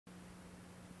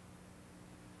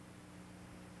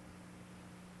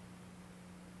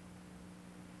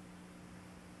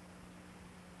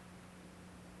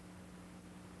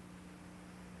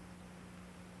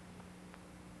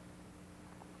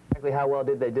practically how well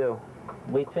did they do?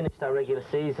 We finished our regular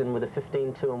season with a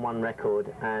 15-2-1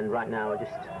 record, and right now we're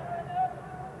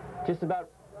just about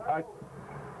start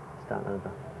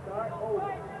over.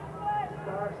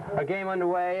 Our game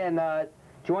underway, and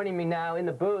joining me now in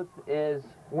the booth is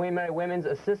William & Mary women's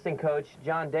assistant coach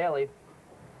John Daly.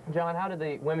 John, how did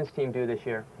the women's team do this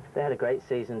year? They had a great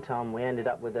season, Tom. We ended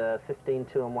up with a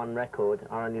 15-2-1 record.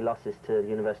 Our only losses to the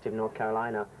University of North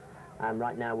Carolina. And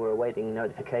right now we're awaiting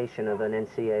notification of an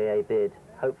NCAA bid,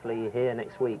 hopefully here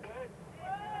next week.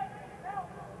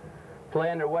 Play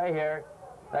underway here.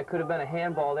 That could have been a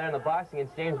handball there in the box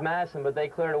against James Madison, but they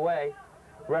cleared away.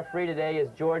 Referee today is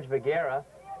George Vigera.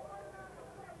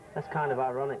 That's kind of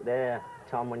ironic there,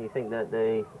 Tom, when you think that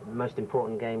the most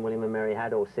important game William & Mary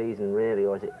had all season, really,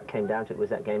 or as it came down to it,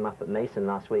 was that game up at Mason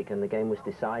last week, and the game was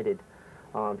decided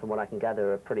on, from what I can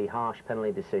gather, a pretty harsh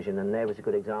penalty decision, and there was a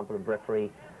good example of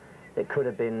referee. It could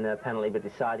have been a penalty, but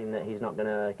deciding that he's not going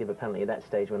to give a penalty at that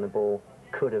stage when the ball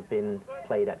could have been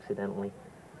played accidentally.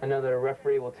 I know that a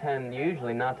referee will tend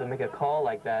usually not to make a call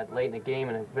like that late in the game,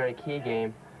 in a very key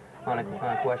game, on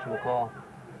a questionable call.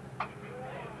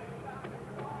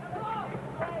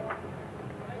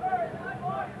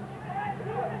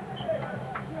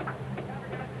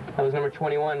 That was number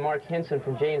 21, Mark Hinson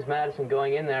from James Madison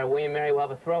going in there. William & Mary will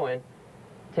have a throw-in.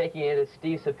 Taking it is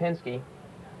Steve Sapinski.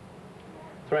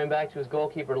 Throwing back to his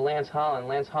goalkeeper, Lance Holland.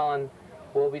 Lance Holland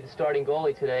will be the starting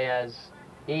goalie today as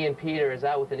Ian Peter is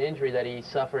out with an injury that he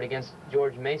suffered against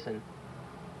George Mason.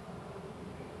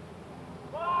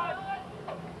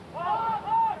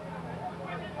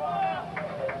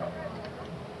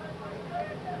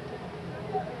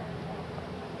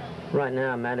 Right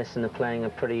now, Madison are playing a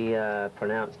pretty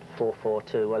pronounced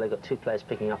 4-4-2. Well, they've got two players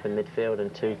picking up in midfield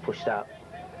and two pushed up.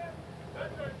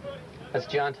 That's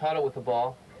John Tuttle with the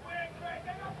ball.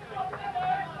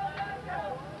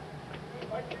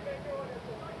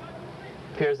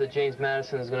 Appears that James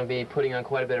Madison is going to be putting on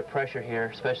quite a bit of pressure here,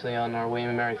 especially on our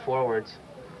William & Mary forwards.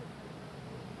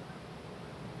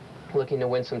 Looking to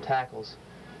win some tackles.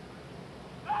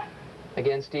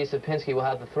 Again, Steve Sapinski will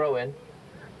have the throw-in.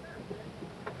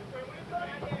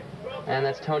 And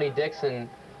that's Tony Dixon,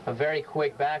 a very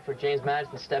quick back for James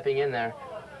Madison stepping in there.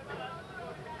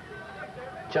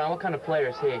 John, what kind of player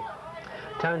is he?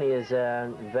 Tony is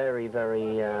very,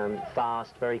 very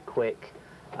fast, very quick,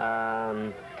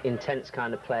 intense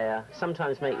kind of player.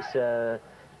 Sometimes makes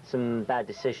some bad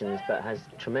decisions, but has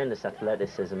tremendous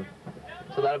athleticism.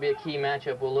 So that'll be a key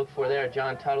matchup we'll look for there,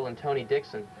 John Tuttle and Tony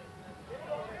Dixon.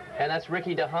 And that's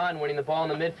Ricky DeHaan winning the ball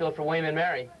in the midfield for William &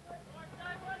 Mary.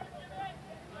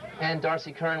 And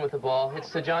Darcy Kern with the ball.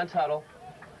 Hits to John Tuttle.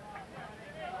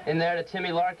 In there to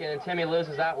Timmy Larkin, and Timmy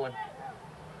loses that one.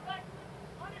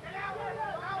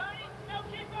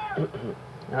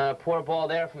 Poor ball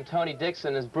there from Tony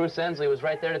Dixon as Bruce Ensley was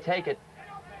right there to take it.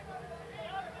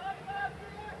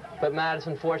 But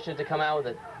Madison fortunate to come out with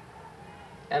it.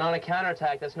 And on a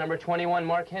counterattack, that's number 21,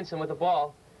 Mark Hinson with the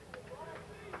ball.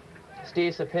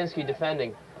 Steve Sapinski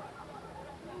defending.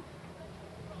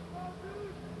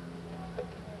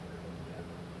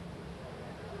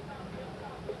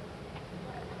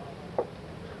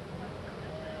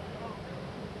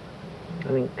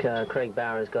 I think Craig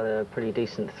Bauer has got a pretty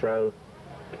decent throw.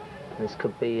 This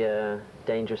could be a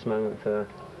dangerous moment for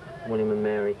William &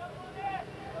 Mary.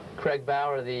 Craig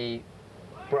Bauer, the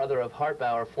brother of Hart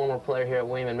Bauer, former player here at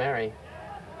William & Mary.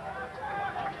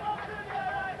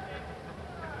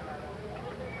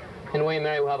 And William &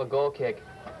 Mary will have a goal kick.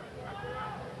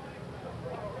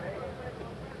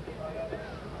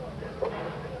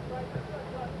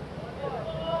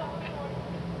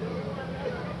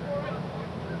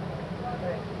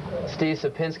 Steve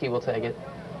Sapinski will take it.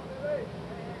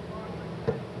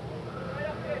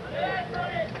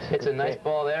 Hits a nice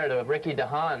ball there to Ricky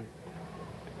DeHaan.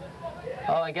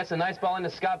 Oh, and gets a nice ball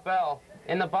into Scott Bell.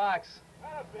 In the box.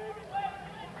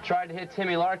 Tried to hit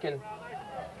Timmy Larkin.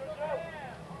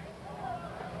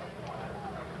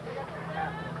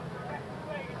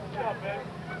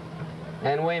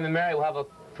 And William & Mary will have a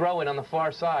throw-in on the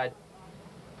far side.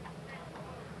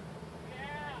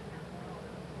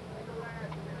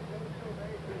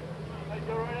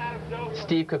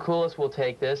 Steve Kukulis will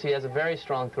take this. He has a very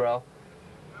strong throw.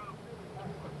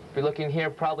 We're looking here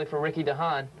probably for Ricky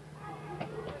DeHaan.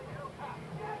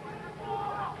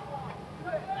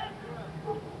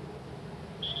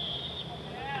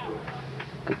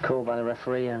 Good call by the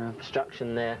referee, and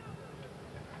obstruction there.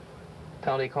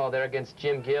 Penalty call there against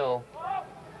Jim Gill.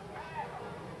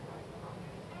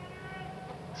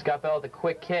 Scott Bell with a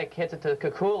quick kick, hits it to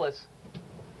Kukulis.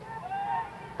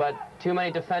 But too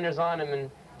many defenders on him, and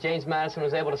James Madison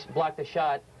was able to block the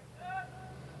shot.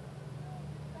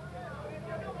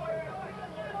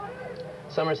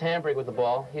 Summers Hambrick with the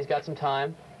ball. He's got some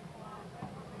time.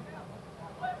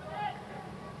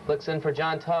 Looks in for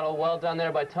John Tuttle. Well done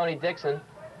there by Tony Dixon.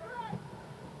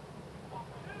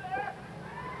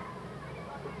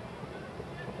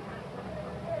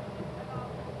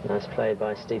 Nice play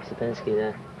by Steve Sapinski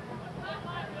there.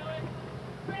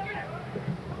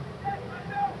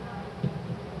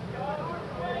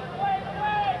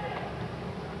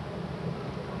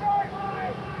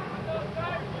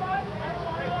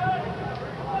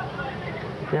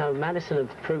 Now, Madison have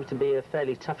proved to be a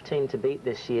fairly tough team to beat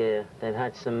this year. They've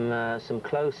had some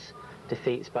close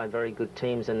defeats by very good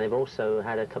teams, and they've also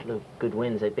had a couple of good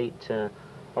wins. They beat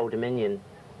Old Dominion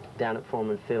down at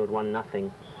Foreman Field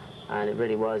 1-0, and it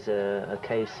really was a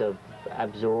case of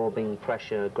absorbing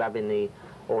pressure, grabbing the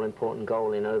all-important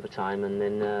goal in overtime, and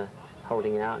then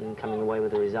holding it out and coming away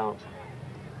with the result.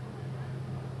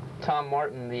 Tom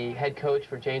Martin, the head coach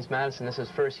for James Madison, this is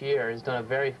his first year, has done a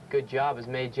very good job, has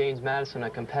made James Madison a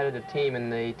competitive team in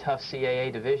the tough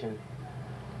CAA division.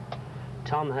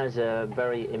 Tom has a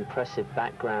very impressive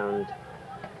background.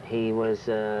 He was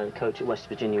coach at West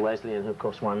Virginia Wesleyan, who of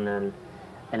course won an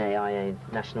NAIA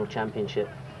national championship.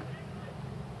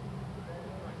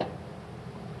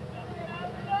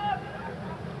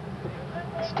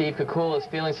 Steve Kakula is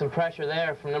feeling some pressure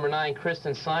there from number 9,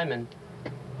 Kristen Simon,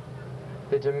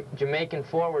 the Jamaican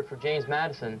forward for James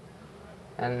Madison,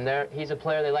 and he's a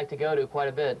player they like to go to quite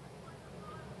a bit.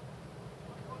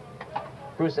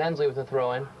 Bruce Ensley with the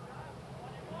throw-in.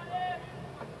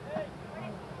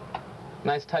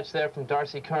 Nice touch there from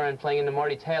Darcy Curran playing into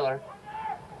Marty Taylor.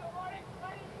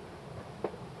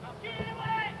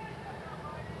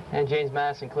 And James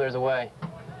Madison clears away.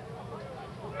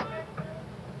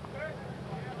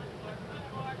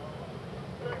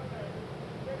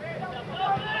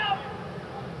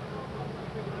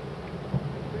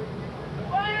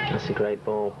 That's a great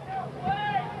ball.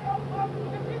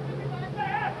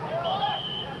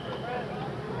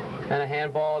 And a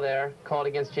handball there called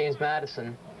against James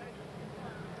Madison.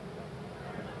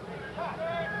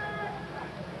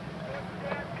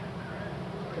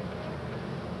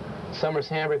 Summers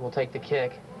Hambrick will take the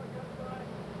kick.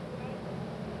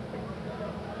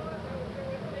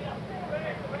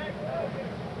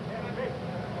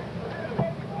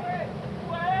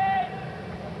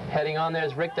 Heading on there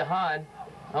is Rick DeHaan.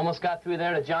 Almost got through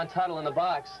there to John Tuttle in the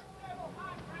box.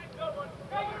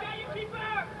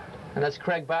 And that's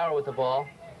Craig Bauer with the ball.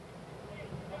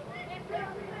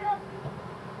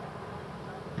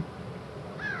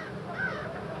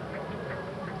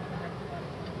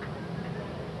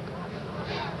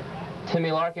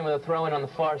 Timmy Larkin with a throw-in on the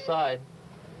far side.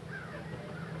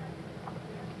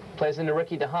 Plays into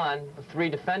Ricky DeHaan with 3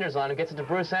 defenders on him. Gets it to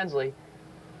Bruce Ensley.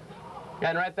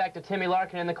 And right back to Timmy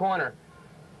Larkin in the corner.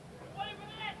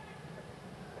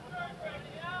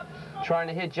 Trying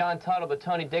to hit John Tuttle, but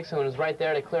Tony Dixon was right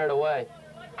there to clear it away.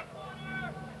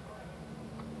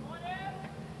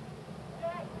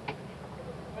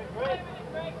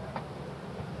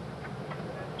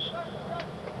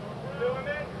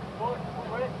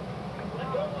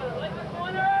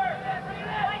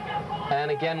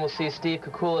 And again, we'll see Steve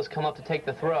Kakulis come up to take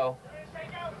the throw.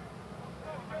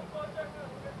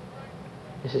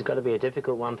 This has got to be a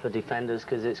difficult one for defenders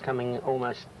because it's coming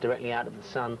almost directly out of the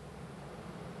sun.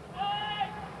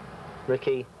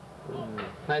 Ricky.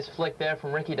 Nice flick there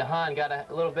from Ricky DeHaan. Got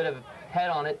a little bit of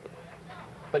head on it,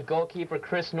 but goalkeeper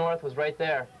Chris North was right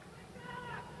there.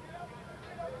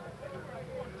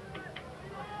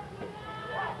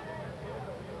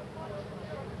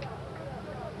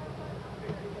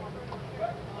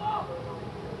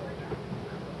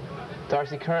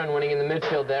 Darcy Curran winning in the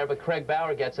midfield there, but Craig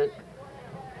Bauer gets it.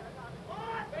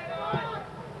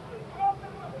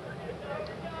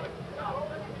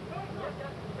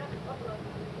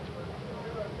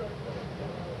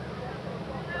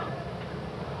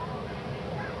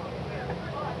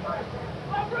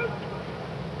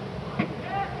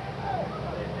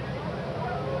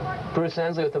 Bruce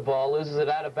Ensley with the ball, loses it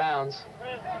out of bounds.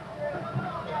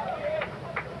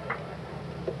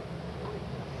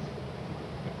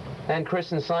 And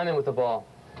Kristen Simon with the ball.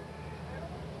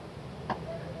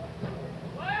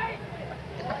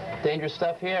 Dangerous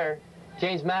stuff here.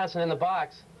 James Madison in the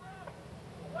box.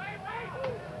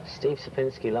 Steve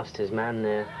Sapinski lost his man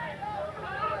there.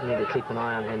 You need to keep an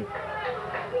eye on him.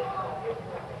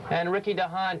 And Ricky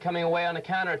DeHaan coming away on the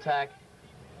counterattack.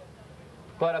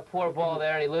 But a poor ball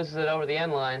there, and he loses it over the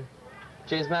end line.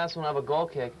 James Madison will have a goal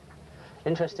kick.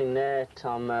 Interesting there,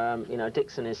 Tom. You know,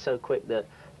 Dixon is so quick that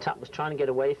Tutt was trying to get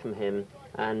away from him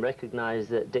and recognized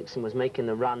that Dixon was making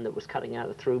the run that was cutting out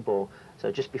the through ball.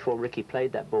 So just before Ricky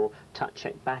played that ball, Tut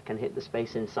checked back and hit the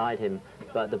space inside him,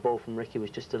 but the ball from Ricky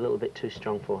was just a little bit too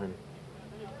strong for him.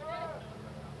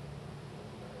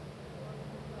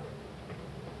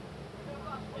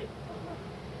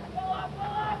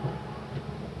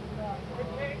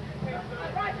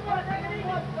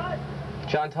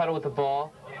 John Tuttle with the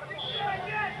ball.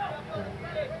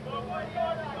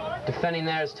 Defending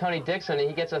there is Tony Dixon, and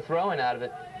he gets a throw-in out of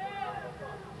it.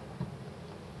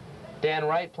 Dan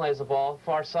Wright plays the ball,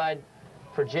 far side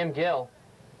for Jim Gill.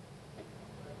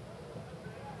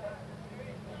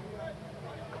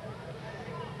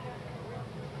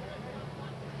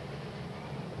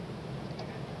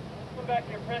 Come back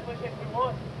here, Prince. Let's get some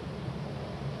more.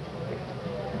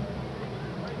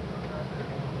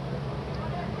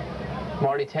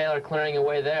 Marty Taylor clearing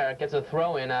away there, gets a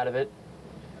throw-in out of it.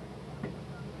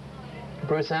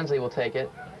 Bruce Ensley will take it.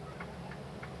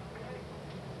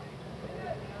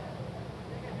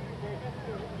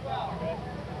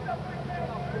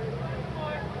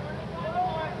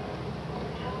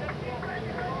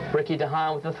 Ricky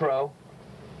DeHaan with the throw.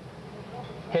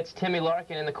 Hits Timmy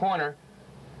Larkin in the corner.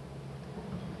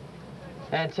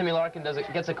 And Timmy Larkin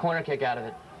gets a corner kick out of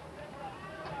it.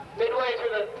 Midway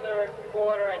through the third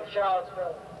quarter in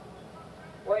Charlottesville.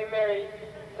 Wayne Mary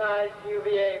ties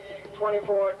UVA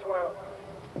 24-12.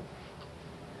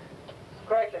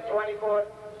 Correction,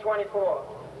 24-24.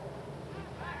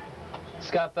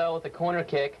 Scott Bell with the corner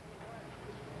kick.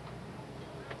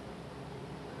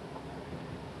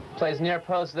 Plays near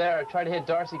post there. Tried to hit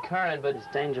Darcy Curran, but there's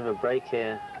danger of a break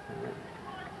here.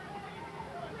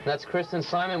 That's Kristen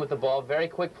Simon with the ball. Very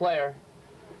quick player.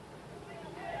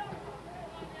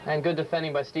 And good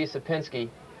defending by Steve Sapinski.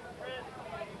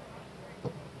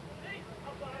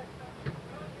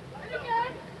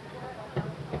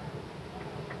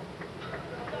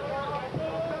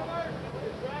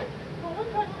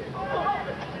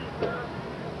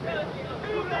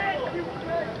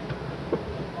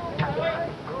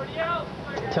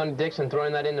 Tony Dixon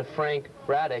throwing that into Frank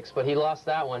Radix, but he lost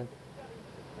that one.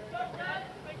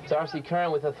 Darcy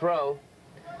Curran with a throw.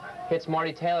 Hits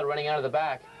Marty Taylor running out of the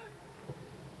back.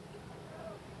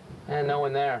 And no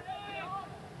one there.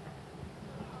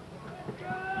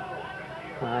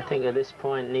 I think at this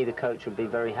point, neither coach would be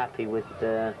very happy with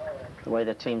the way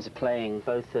their teams are playing.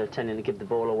 Both are tending to give the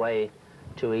ball away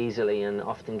too easily and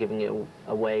often giving it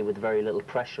away with very little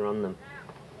pressure on them.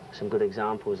 Some good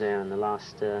examples there in the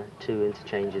last two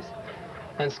interchanges.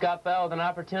 And Scott Bell with an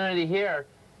opportunity here.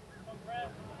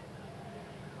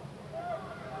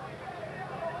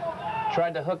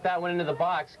 Tried to hook that one into the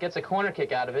box, gets a corner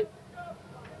kick out of it.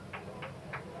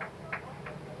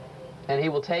 And he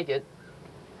will take it.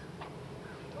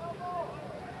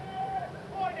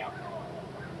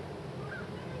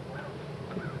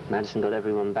 Madison got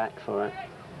everyone back for it.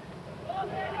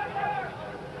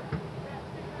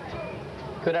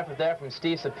 Good effort there from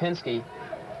Steve Sapinski.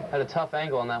 Had a tough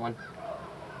angle on that one.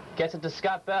 Gets it to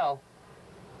Scott Bell.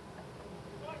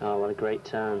 Oh, what a great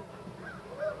turn.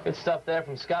 Good stuff there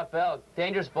from Scott Bell.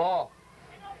 Dangerous ball.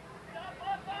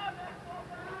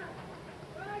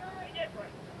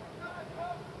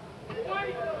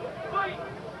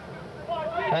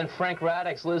 And Frank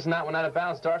Radix losing that one out of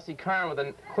bounds. Darcy Curran with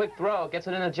a quick throw. Gets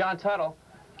it into John Tuttle.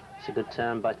 It's a good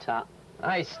turn by Tut.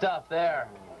 Nice stuff there.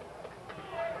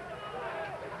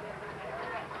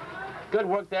 Good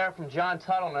work there from John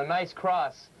Tuttle and a nice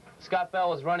cross. Scott Bell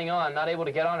was running on, not able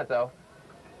to get on it though.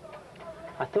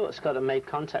 I thought Scott had made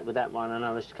contact with that one, and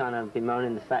I was kind of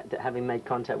bemoaning the fact that having made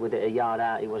contact with it a yard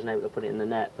out, he wasn't able to put it in the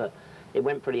net, but it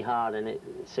went pretty hard, and it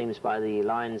seems by the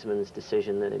linesman's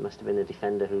decision that it must have been the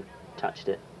defender who touched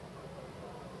it.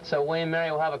 So William Mary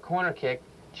will have a corner kick.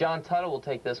 John Tuttle will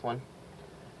take this one.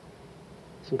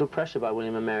 Some good pressure by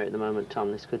William and Mary at the moment,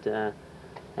 Tom. This could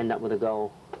end up with a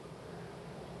goal.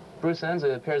 Bruce Ensley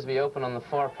appears to be open on the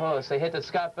far post. They hit to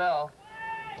Scott Bell.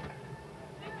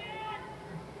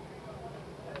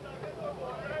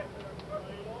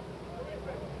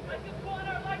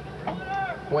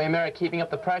 Wayne Mary keeping up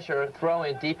the pressure, throw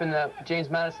in deep in the James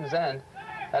Madison's end.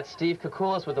 That's Steve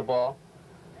Kukulis with the ball.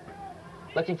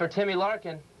 Looking for Timmy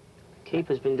Larkin.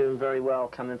 Keeper's been doing very well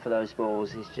coming for those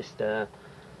balls. He's just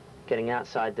getting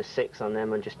outside the 6 on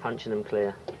them and just punching them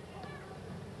clear.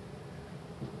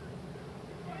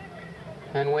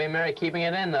 And Wayne Mary keeping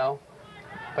it in though.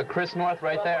 But Chris North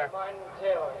right there.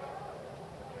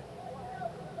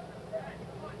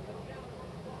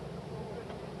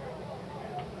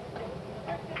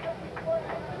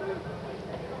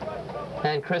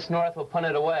 And Chris North will punt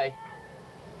it away.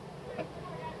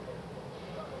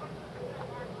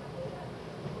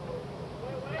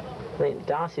 I think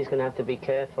Darcy's going to have to be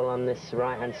careful on this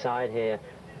right-hand side here,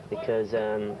 because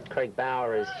Craig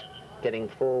Bauer is getting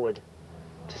forward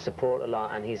to support a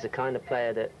lot, and he's the kind of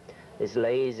player that is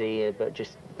lazy but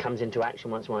just comes into action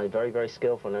once in a while. He's very, very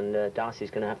skillful, and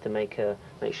Darcy's going to have to make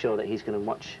sure that he's going to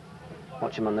watch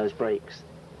him on those breaks.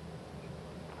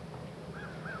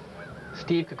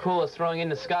 Steve Kukula is throwing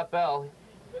into Scott Bell.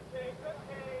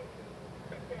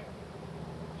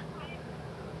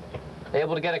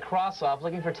 Able to get a cross-off,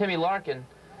 looking for Timmy Larkin.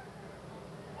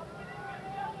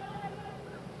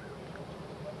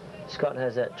 Scott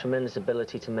has a tremendous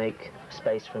ability to make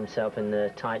space for himself in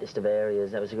the tightest of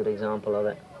areas. That was a good example of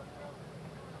it.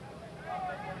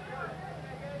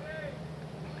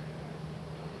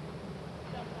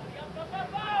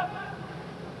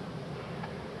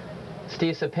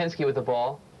 Steve Sapinski with the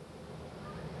ball.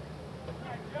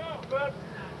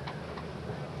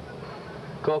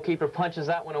 Goalkeeper punches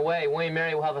that one away. William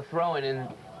Mary will have a throw-in in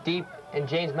deep in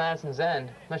James Madison's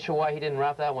end. Not sure why he didn't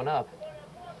wrap that one up.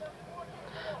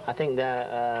 I think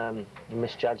that he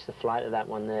misjudged the flight of that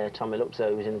one there, Tom. It looked as though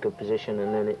he was in a good position,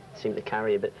 and then it seemed to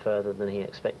carry a bit further than he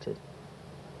expected.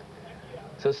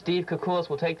 So Steve Kukulis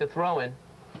will take the throw-in.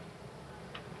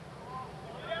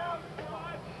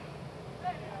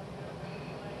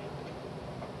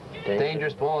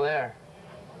 Dangerous ball there.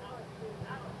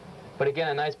 But again,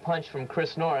 a nice punch from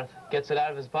Chris North. Gets it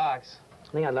out of his box.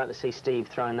 I think I'd like to see Steve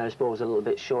throwing those balls a little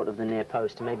bit short of the near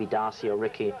post to maybe Darcy or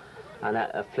Ricky, and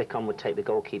a flick on would take the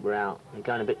goalkeeper out. You're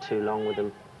going a bit too long with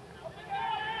them.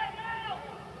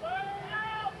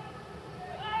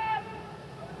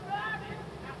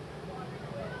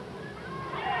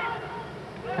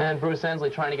 And Bruce Ensley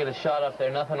trying to get a shot up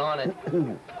there, nothing on it.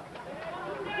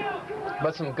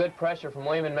 But some good pressure from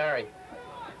William and Mary.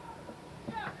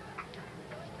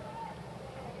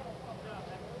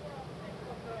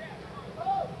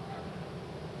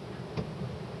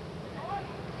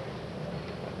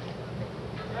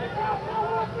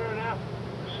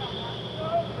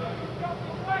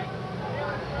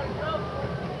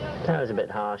 That was a bit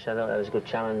harsh. I thought that was a good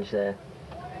challenge there.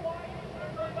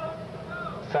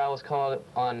 Foul was called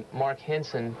on Mark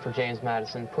Hinson for James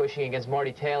Madison, pushing against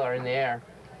Marty Taylor in the air.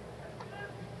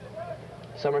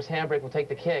 Summers Handbrake will take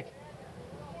the kick.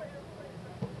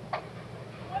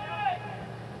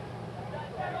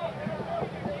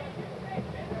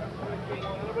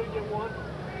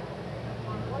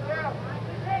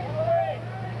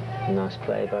 Nice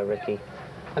play by Ricky.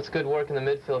 That's good work in the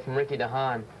midfield from Ricky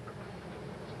DeHaan.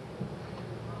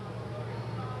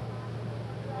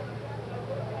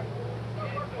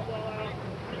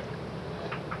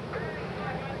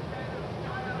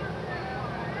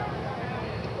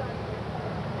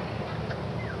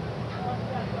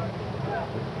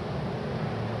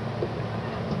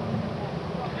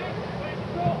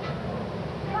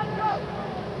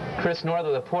 Chris North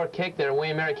with a poor kick there.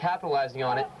 William Mary capitalizing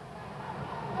on it.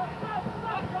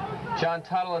 John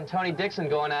Tuttle and Tony Dixon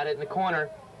going at it in the corner.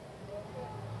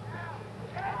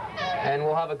 And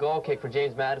we'll have a goal kick for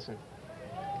James Madison.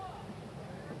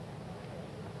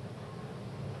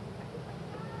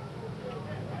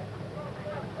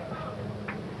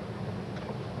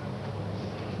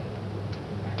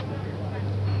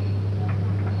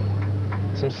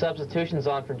 Some substitutions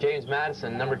on for James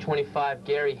Madison. Number 25,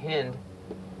 Gary Hind.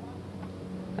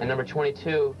 And number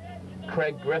 22,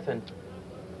 Craig Griffin.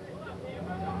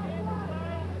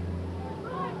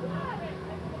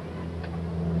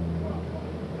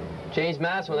 James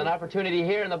Madison with an opportunity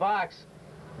here in the box.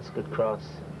 That's a good cross.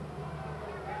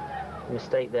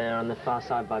 Mistake there on the far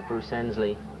side by Bruce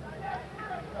Ensley.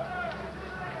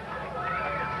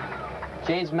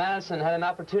 James Madison had an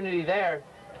opportunity there.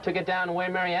 Took it down the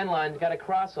William Mary end line, got a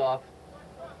cross off,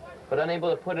 but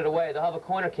unable to put it away. They'll have a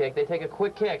corner kick. They take a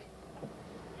quick kick.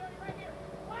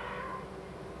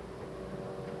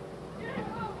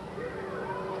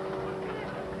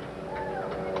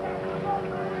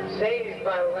 Saved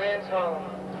by Lance Holland.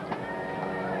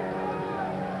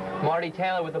 Marty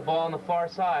Taylor with the ball on the far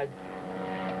side.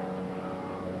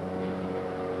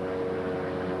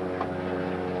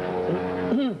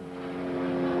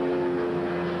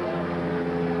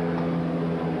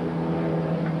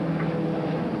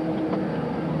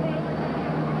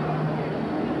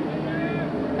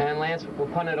 And Lance will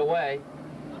punt it away.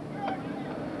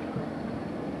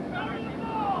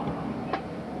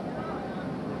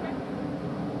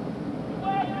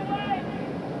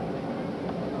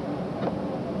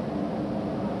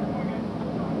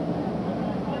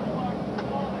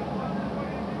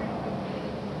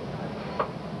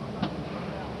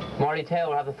 Marty Taylor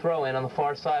will have the throw-in on the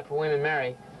far side for William and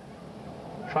Mary.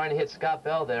 Trying to hit Scott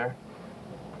Bell there.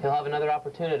 He'll have another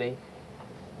opportunity.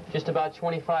 Just about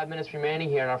 25 minutes remaining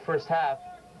here in our first half.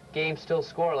 Game still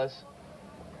scoreless.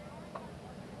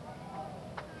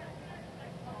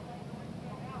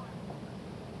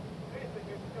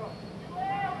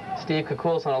 Steve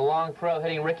Kukulis on a long throw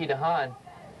hitting Ricky DeHaan.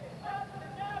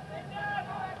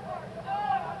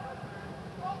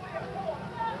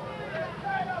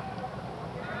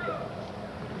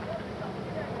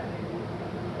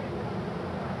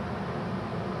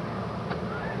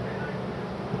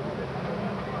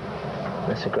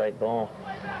 That's a great ball.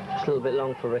 Just a little bit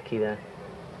long for Ricky there.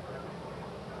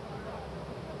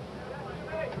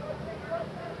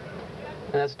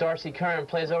 And that's Darcy Curran,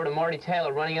 plays over to Marty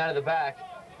Taylor, running out of the back.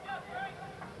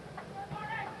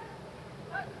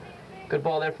 Good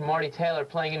ball there from Marty Taylor,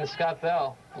 playing into Scott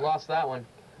Bell. Lost that one.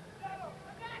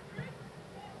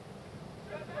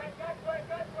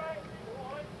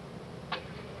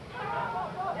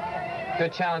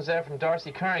 Good challenge there from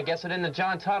Darcy Curran. Gets it into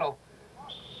John Tuttle.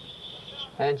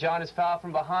 And John is fouled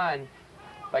from behind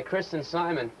by Kristen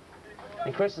Simon.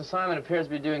 And Kristen Simon appears to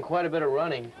be doing quite a bit of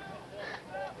running.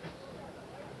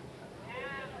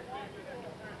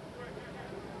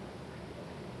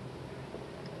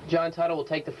 John Tuttle will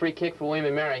take the free kick for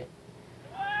William & Mary.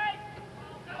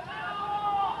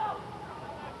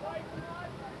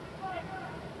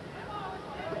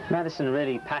 Madison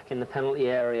really packing the penalty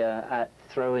area at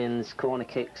throw-ins, corner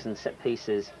kicks and set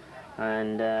pieces.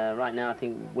 And right now I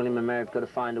think William & Mary have got to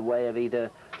find a way of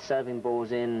either serving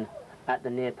balls in at the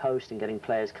near post and getting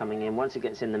players coming in. Once it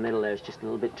gets in the middle there, it's just a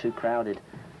little bit too crowded.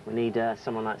 We need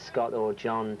someone like Scott or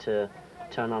John to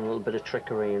turn on a little bit of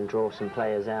trickery and draw some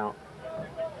players out.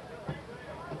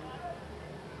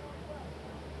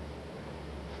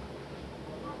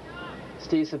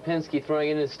 Steve Sapinski throwing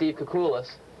it into Steve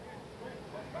Kukulis.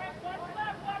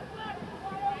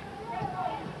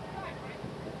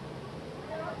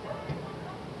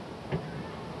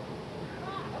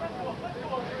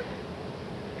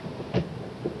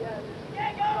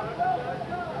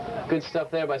 Good stuff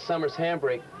there by Summers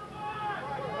Handbrake.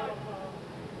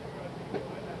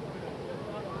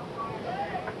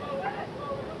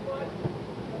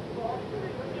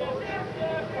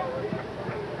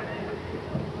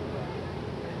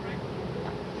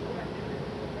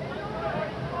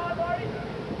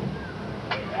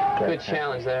 Good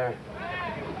challenge there.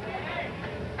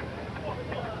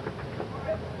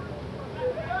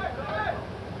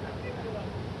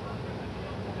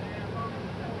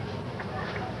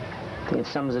 I think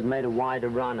if Summers had made a wider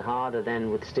run, harder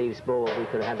than with Steve's ball, we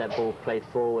could have had that ball played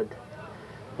forward.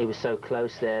 He was so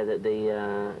close there that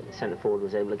the centre forward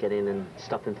was able to get in and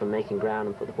stop him from making ground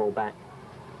and put the ball back.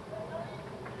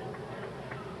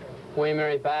 William &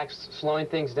 Mary backs, slowing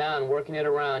things down, working it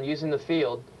around, using the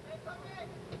field.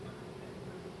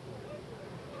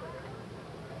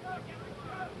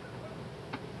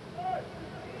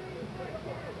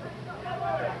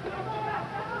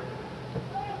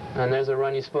 And there's a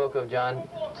run you spoke of, John.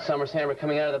 Summers Hammer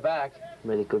coming out of the back.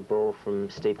 Really good ball from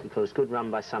Steve Kukulis. Good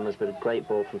run by Summers, but a great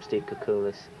ball from Steve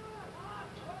Kukulis.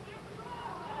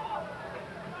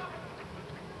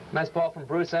 Nice ball from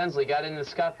Bruce Ensley. Got into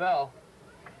Scott Bell.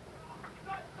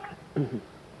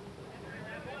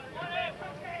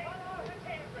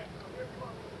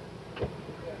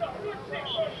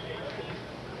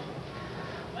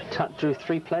 Tutt drew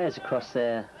 3 players across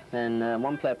there, and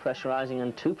 1 player pressurizing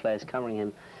and 2 players covering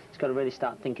him. He's got to really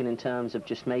start thinking in terms of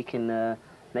just making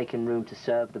room to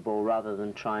serve the ball rather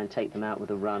than try and take them out with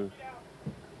a run.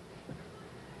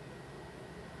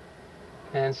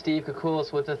 And Steve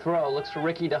Kukulis with the throw. Looks for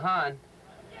Ricky DeHaan.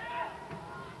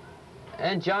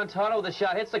 And John Tuttle with the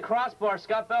shot. Hits the crossbar.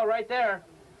 Scott Bell right there.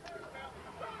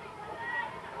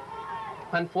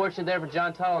 Unfortunate there for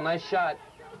John Tuttle. Nice shot.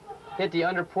 Hit the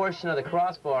under portion of the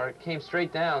crossbar. It came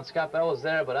straight down. Scott Bell was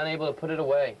there, but unable to put it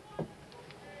away.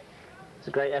 It's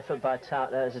a great effort by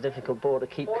Tutt. That was a difficult ball to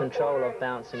keep control of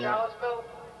bouncing up. Charlottesville.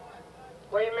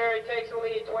 William & Mary takes the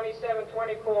lead,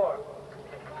 27-24.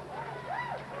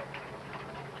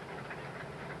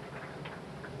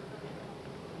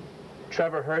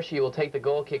 Trevor Hershey will take the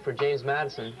goal kick for James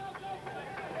Madison.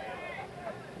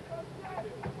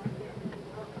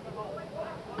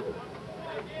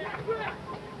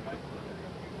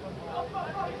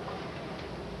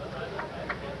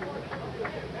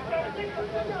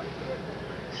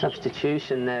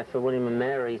 Substitution there for William &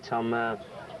 Mary, Tom.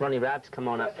 Ronnie Rabb's come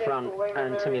on up front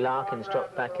and Timmy Larkins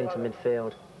dropped back into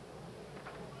midfield.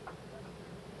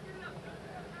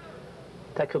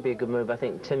 That could be a good move. I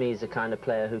think Timmy's the kind of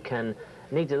player who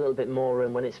needs a little bit more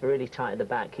room when it's really tight at the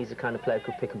back. He's the kind of player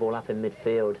who could pick a ball up in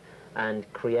midfield and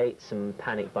create some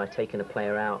panic by taking a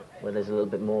player out where there's a little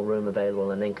bit more room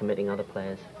available and then committing other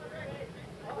players.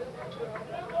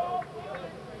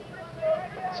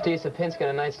 Steve Sapinski got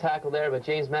a nice tackle there, but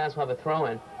James Madison will have a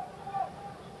throw-in.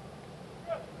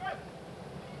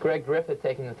 Greg Griffith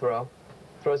taking the throw.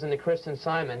 Throws into Kristen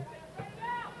Simon.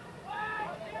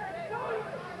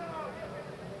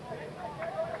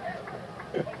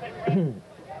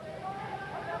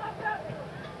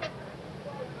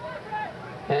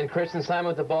 And Kristen Simon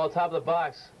with the ball top of the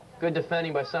box. Good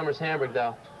defending by Summers Hamburg,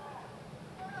 though.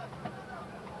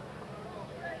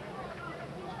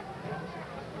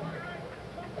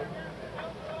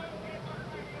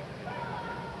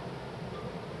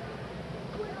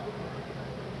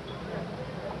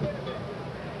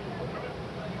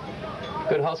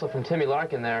 Good hustle from Timmy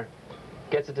Larkin there.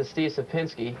 Gets it to Steve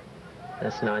Sapinski.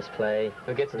 That's a nice play.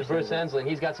 Who gets it to Bruce Ensley.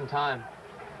 He's got some time.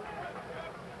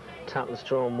 Tutler's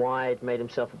drawn wide, made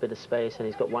himself a bit of space, and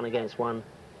he's got 1 against 1.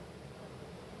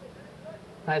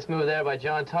 Nice move there by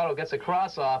John Tuttle. Gets a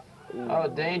cross off. Ooh. Oh,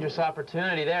 dangerous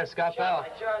opportunity there. Scott Bell.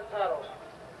 John Tuttle.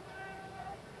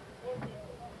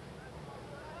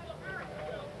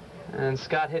 And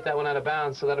Scott hit that one out of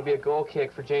bounds, so that'll be a goal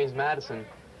kick for James Madison.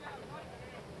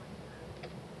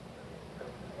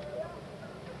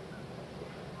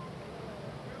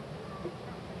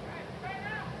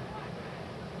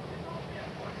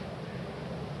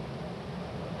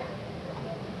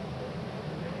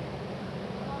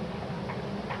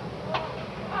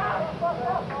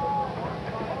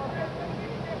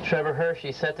 Trevor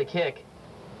Hershey set to kick.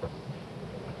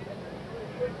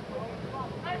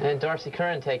 And Darcy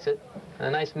Curran takes it. A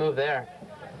nice move there.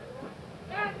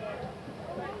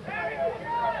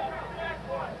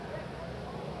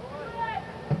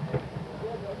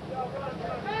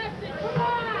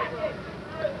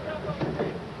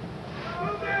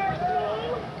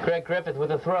 Greg Griffith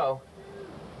with a throw.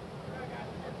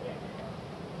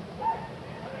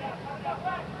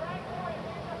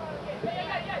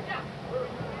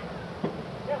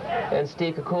 And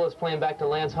Steve Kukula is playing back to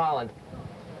Lance Holland.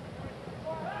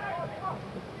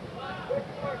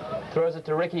 Throws it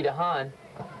to Ricky DeHaan.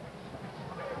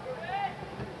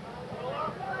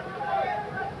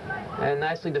 And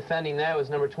nicely defending there was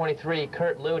number 23,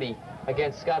 Kurt Ludy,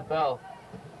 against Scott Bell.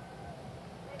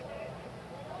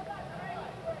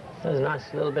 That was a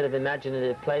nice little bit of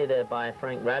imaginative play there by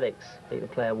Frank Radix. Beat the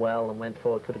player well and went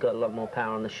forward. Could have got a lot more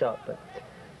power on the shot, but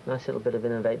nice little bit of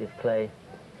innovative play.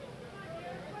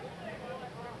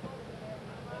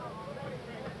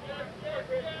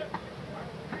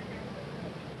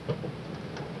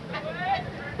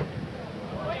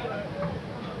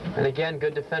 And again,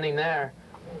 good defending there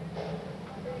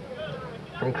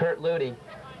from Kurt Ludy.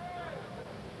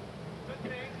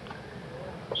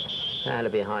 That'll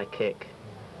be a high kick.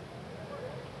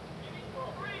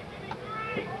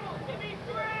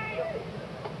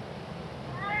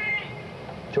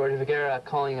 George Vigera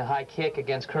calling a high kick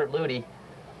against Kurt Ludy.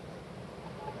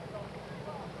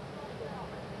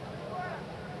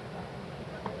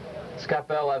 Scott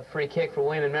Bell will have a free kick for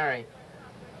William and Mary.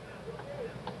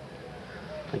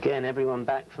 Again, everyone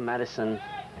back for Madison.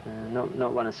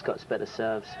 Not one of Scott's better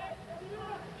serves.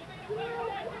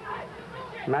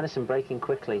 Madison breaking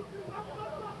quickly.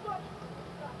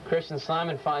 Christian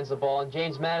Simon finds the ball, and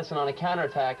James Madison on a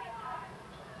counterattack.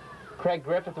 Craig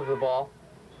Griffith with the ball.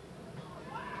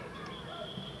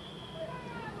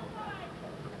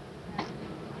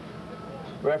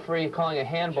 Referee calling a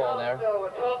handball there.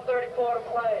 With 12:34 to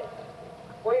play.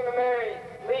 William and Mary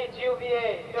leads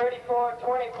UVA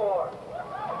 34-24.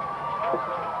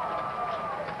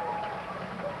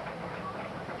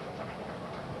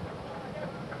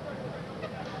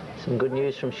 Some good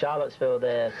news from Charlottesville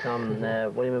there, Tom.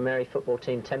 William and Mary football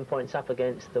team 10 points up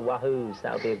against the Wahoos.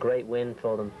 That would be a great win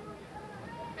for them.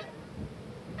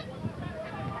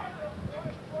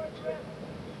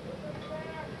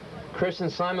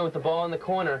 Christian Simon with the ball in the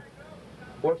corner,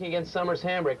 working against Summers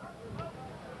Hambrick.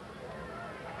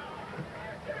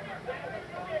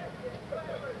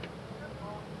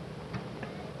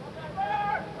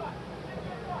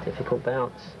 Difficult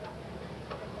bounce.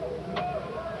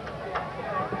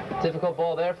 Difficult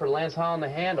ball there for Lance Hall on the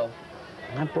handle.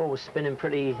 That ball was spinning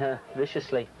pretty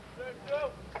viciously.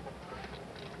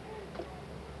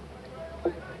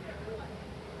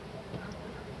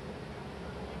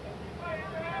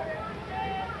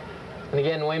 And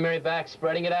again, Wayne Mary back,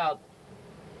 spreading it out.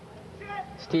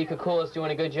 Steve Kukula is doing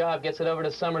a good job, gets it over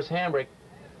to Summers Hambrick,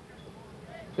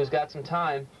 who's got some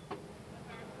time.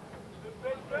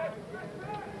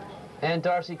 And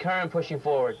Darcy Curran pushing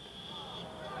forward.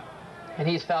 And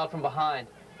he's fouled from behind.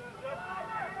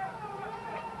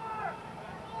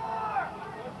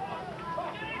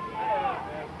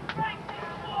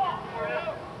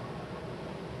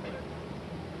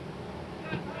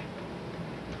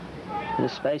 In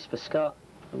the space for Scott.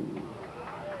 Ooh.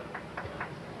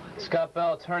 Scott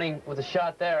Bell turning with a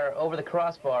shot there over the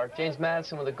crossbar. James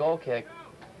Madison with a goal kick.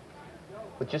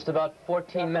 With just about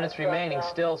 14 minutes remaining,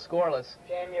 still scoreless.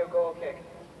 JMU goal kick.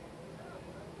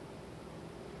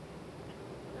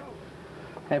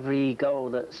 Every goal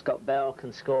that Scott Bell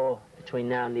can score between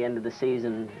now and the end of the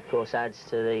season, of course,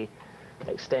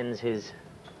 extends his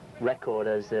record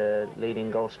as the leading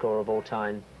goal scorer of all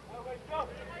time.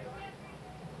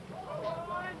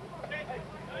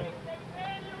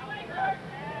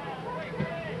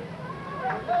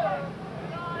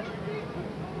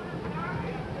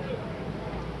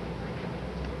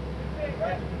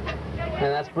 And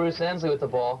that's Bruce Ensley with the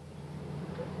ball.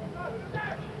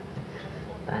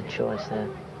 Bad choice there.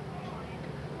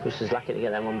 Bruce is lucky to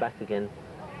get that one back again.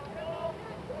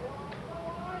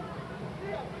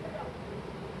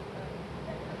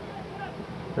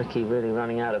 Ricky really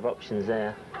running out of options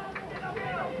there.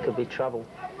 Could be trouble.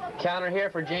 Counter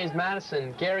here for James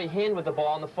Madison. Gary Hind with the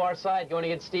ball on the far side going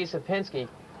against Steve Sapinski.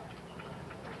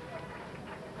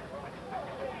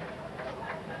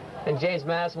 And James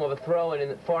Madison with a throw in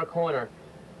the far corner.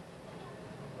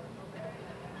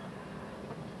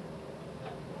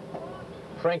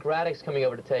 Frank Raddick's coming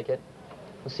over to take it.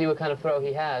 We'll see what kind of throw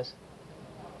he has.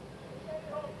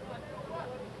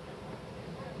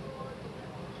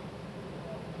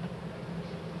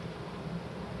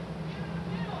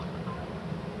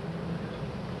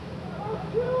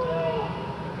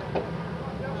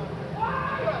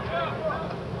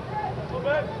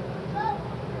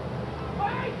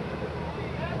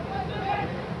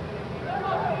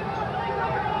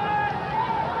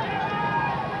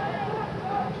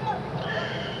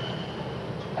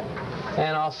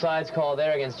 And offsides call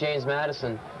there against James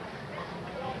Madison.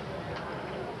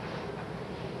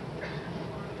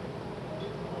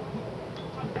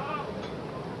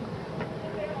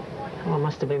 Well, it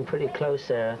must have been pretty close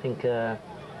there. I think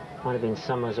might have been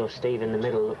Summers or Steve in the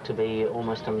middle, looked to be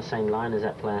almost on the same line as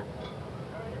that player.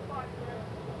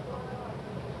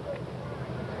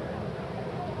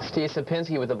 Steve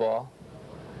Sapinski with the ball.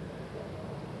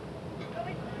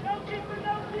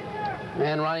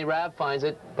 And Ronnie Rabb finds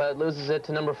it, but loses it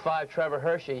to number 5, Trevor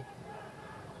Hershey.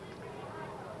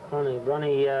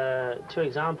 Ronnie, 2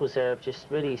 examples there of just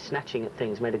really snatching at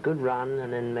things. Made a good run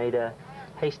and then made a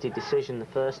hasty decision the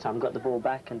first time. Got the ball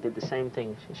back and did the same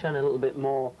thing. She's shown a little bit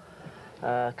more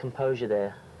composure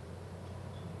there.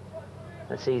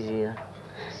 That's easier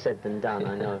said than done,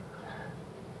 I know.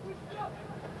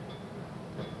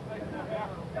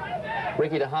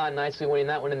 Ricky DeHaan nicely winning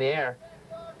that one in the air.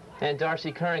 And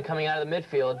Darcy Curran coming out of the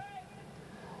midfield,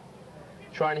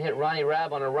 trying to hit Ronnie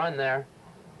Rabb on a run there.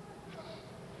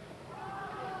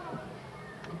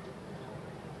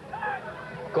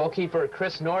 Goalkeeper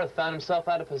Chris North found himself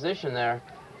out of position there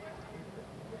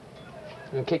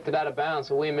and kicked it out of bounds,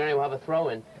 so William Mary will have a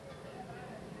throw-in.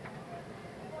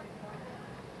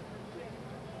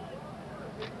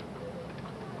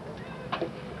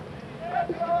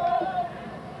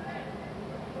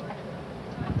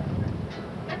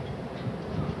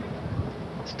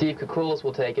 Steve Kukulis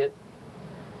will take it.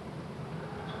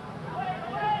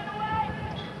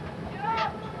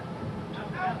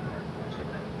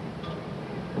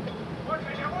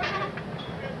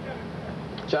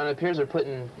 John, it appears they're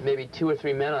putting maybe 2 or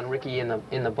 3 men on Ricky in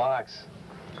the box.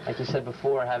 Like you said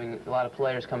before, having a lot of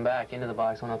players come back into the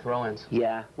box on the throw-ins.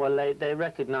 Yeah, well, they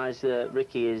recognize that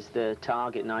Ricky is the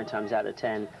target 9 times out of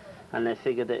 10. And they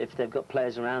figure that if they've got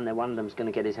players around there, one of them's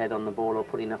going to get his head on the ball or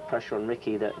put enough pressure on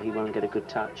Ricky that he won't get a good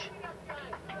touch.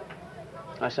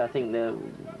 Actually, I think a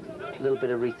little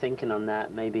bit of rethinking on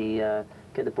that, maybe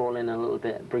get the ball in a little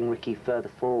bit, bring Ricky further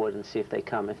forward and see if they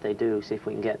come. If they do, see if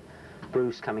we can get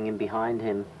Bruce coming in behind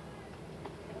him.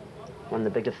 One of the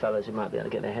bigger fellas who might be able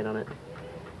to get their head on it.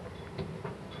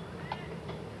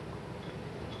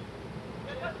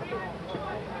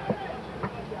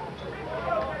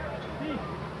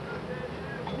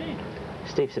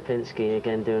 Steve Sapinski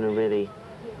again doing a really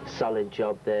solid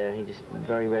job there. He just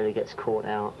very rarely gets caught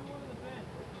out.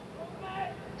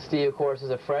 Steve, of course, is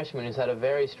a freshman who's had a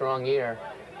very strong year.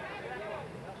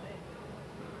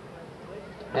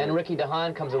 And Ricky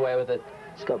DeHaan comes away with it.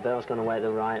 Scott Bell's gone away to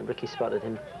the right. Ricky spotted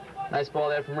him. Nice ball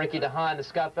there from Ricky DeHaan to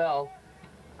Scott Bell.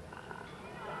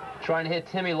 Trying to hit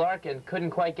Timmy Larkin.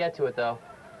 Couldn't quite get to it, though.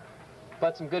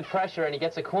 But some good pressure, and he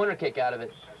gets a corner kick out of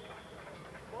it.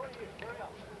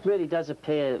 Really does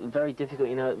appear very difficult.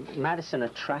 You know, Madison are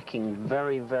tracking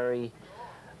very, very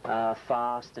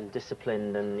fast and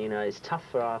disciplined, and, you know, it's tough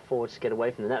for our forwards to get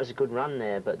away from them. That was a good run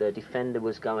there, but the defender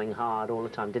was going hard all the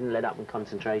time, didn't let up in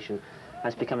concentration.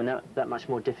 That's becoming that much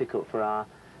more difficult for our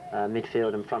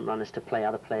midfield and front runners to play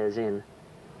other players in.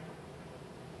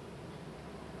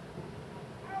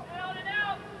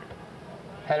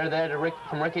 Header there to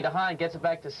from Ricky DeHaan, gets it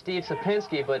back to Steve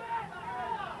Sapinski, but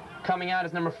coming out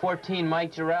is number 14,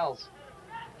 Mike Jarrells.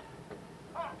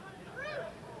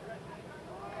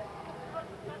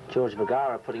 George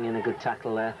Vergara putting in a good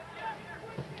tackle there.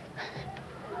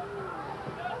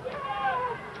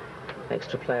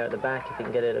 Extra player at the back, if he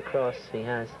can get it across, he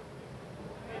has.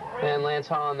 And Lance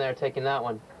Holland there taking that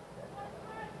one.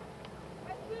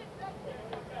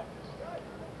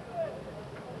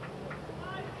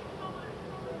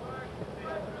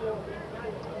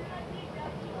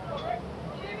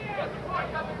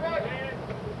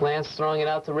 Lance throwing it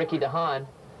out to Ricky DeHaan,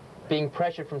 being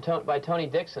pressured by Tony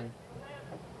Dixon.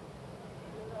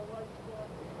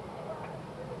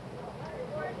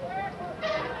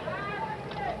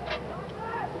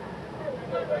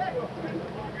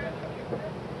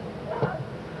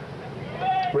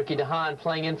 Ricky DeHaan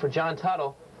playing in for John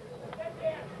Tuttle.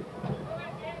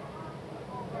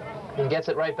 And gets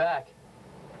it right back.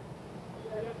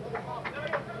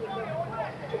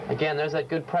 Again, there's that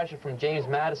good pressure from James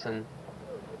Madison.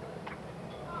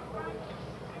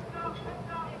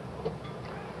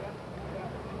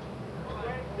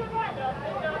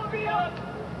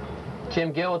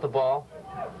 Jim Gill with the ball,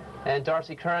 and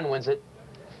Darcy Curran wins it.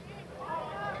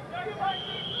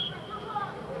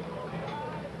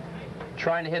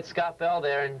 Trying to hit Scott Bell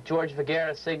there, and George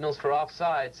Vergara signals for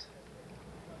offsides.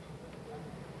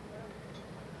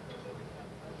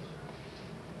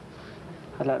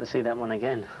 I'd like to see that one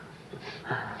again.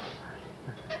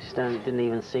 Just didn't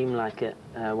even seem like it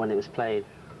when it was played.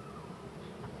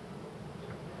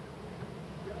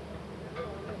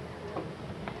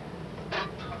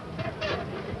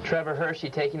 Trevor Hershey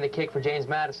taking the kick for James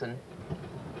Madison.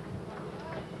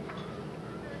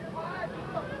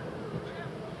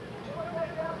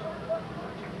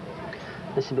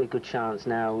 This would be a good chance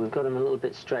now. We've got him a little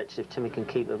bit stretched if Timmy can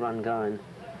keep the run going.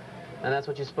 And that's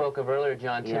what you spoke of earlier,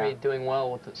 John. Timmy Yeah. doing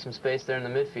well with some space there in the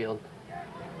midfield.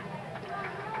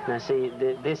 Now see,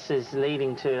 this is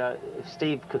leading to, if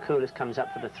Steve Kukulis comes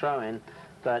up for the throw-in,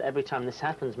 but every time this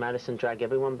happens, Madison drag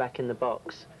everyone back in the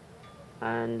box.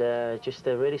 And just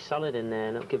they're really solid in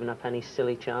there, not giving up any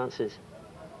silly chances.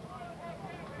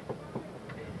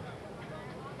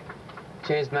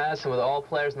 James Madison with all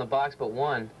players in the box but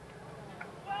one.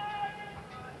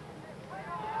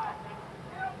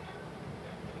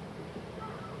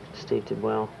 Steve did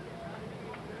well.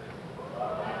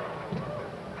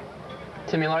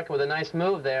 Timmy Larkin with a nice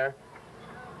move there.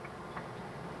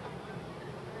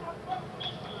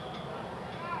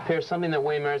 Appears something that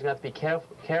Wayne Mary's going to have to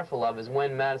be careful of is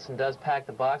when Madison does pack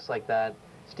the box like that.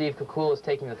 Steve Kukulis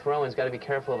taking the throw-in has got to be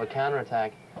careful of a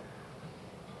counterattack.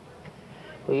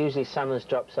 Well, usually Summers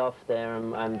drops off there,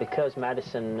 and because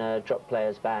Madison dropped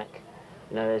players back,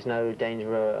 you know, there's no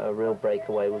danger of a real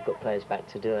breakaway. We've got players back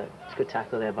to do it. It's a good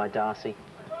tackle there by Darcy.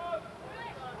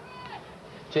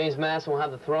 James Madison will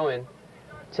have the throw-in.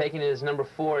 Taking it is number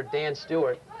 4, Dan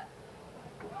Stewart.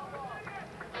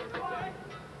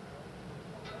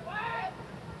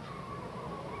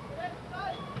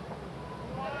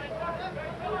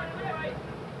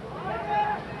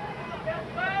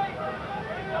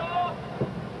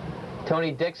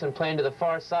 Tony Dixon playing to the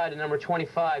far side of number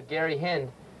 25, Gary Hind.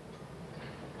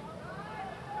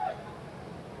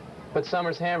 But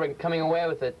Summers Hamburg coming away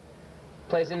with it.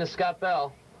 Plays into Scott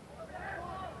Bell.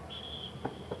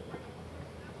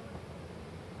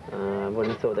 I wouldn't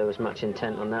have thought there was much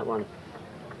intent on that one.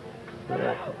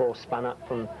 That ball spun up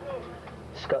from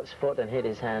Scott's foot and hit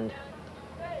his hand.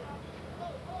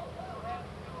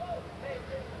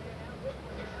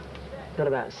 Got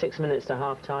about 6 minutes to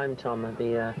half time, Tom. It'd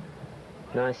be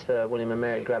nice for William and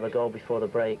Mary to grab a goal before the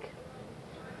break.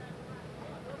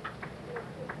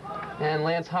 And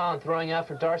Lance Holland throwing out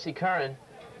for Darcy Curran.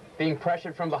 Being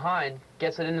pressured from behind.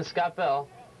 Gets it into Scott Bell.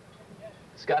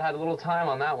 Scott had a little time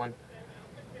on that one.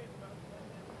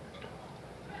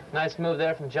 Nice move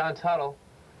there from John Tuttle.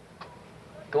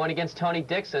 Going against Tony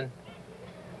Dixon.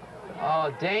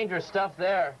 Oh, dangerous stuff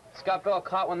there. Scott Bell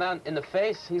caught one down in the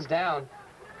face. He's down.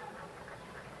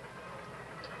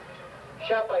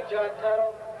 Shot by John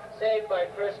Tuttle, saved by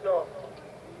Chris North.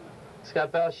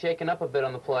 Scott Bell shaken up a bit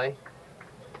on the play.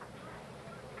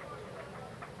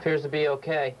 Appears to be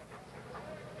okay.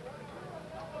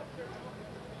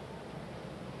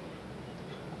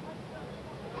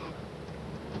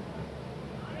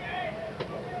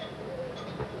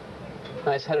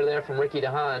 Nice header there from Ricky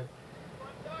DeHaan.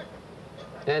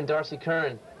 And Darcy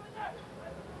Curran.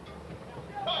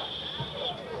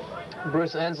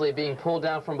 Bruce Ensley being pulled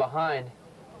down from behind.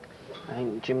 I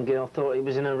think Jim Gill thought he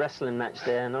was in a wrestling match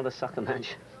there, not a soccer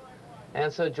match.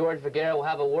 And so George Vergara will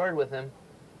have a word with him.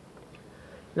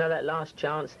 Now that last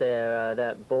chance there,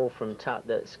 that ball from Tutt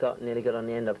that Scott nearly got on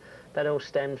the end of, that all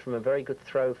stemmed from a very good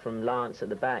throw from Lance at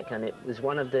the back, and it was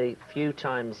one of the few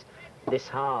times this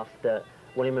half that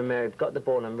William and Mary got the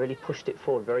ball and really pushed it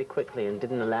forward very quickly and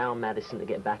didn't allow Madison to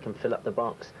get back and fill up the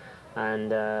box,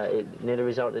 and it nearly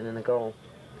resulted in a goal.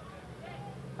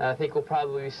 I think we'll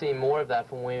probably be seeing more of that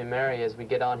from William and Mary as we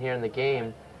get on here in the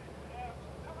game.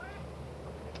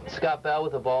 Scott Bell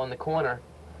with the ball in the corner.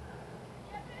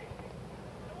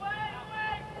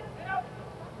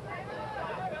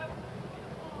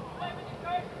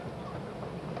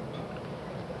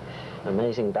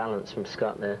 Amazing balance from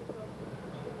Scott there.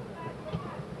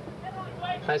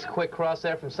 Nice quick cross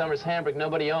there from Summers Hambrick,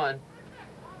 nobody on.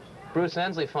 Bruce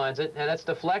Ensley finds it, and that's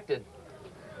deflected.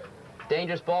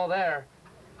 Dangerous ball there.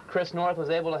 Chris North was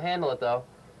able to handle it, though.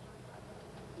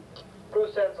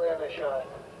 Bruce Ensley on the shot.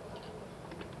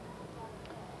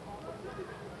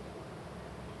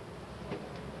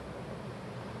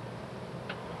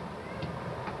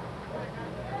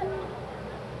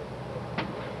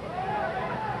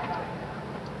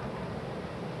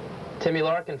 Timmy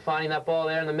Larkin finding that ball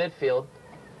there in the midfield.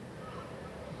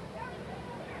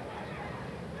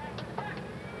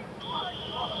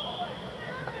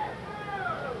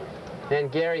 And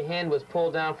Gary Hind was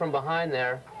pulled down from behind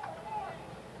there,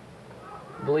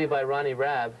 I believe by Ronnie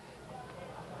Rabb.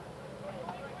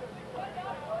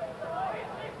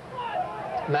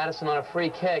 Madison on a free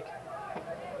kick.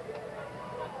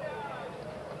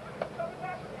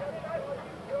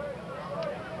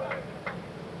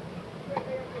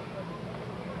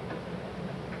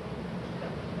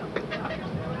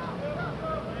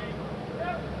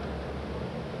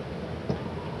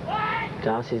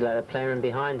 Darcy's let a player in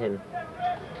behind him.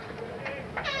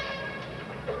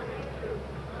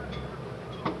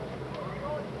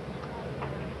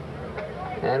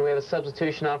 And we have a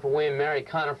substitution on for William Mary.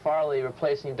 Connor Farley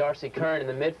replacing Darcy Kern in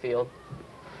the midfield.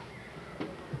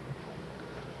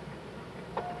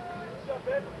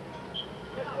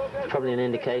 Probably an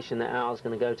indication that Al's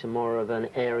going to go to more of an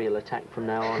aerial attack from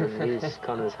now on and use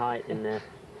Connor's height in there.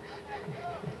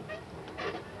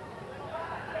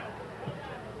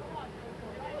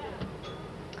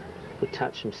 Good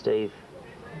touch from Steve.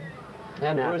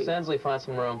 And now Bruce Ensley finds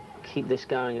some room. Keep this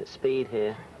going at speed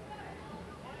here.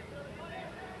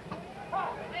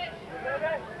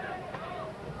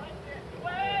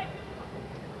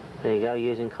 There you go,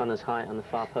 using Connor's height on the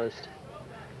far post.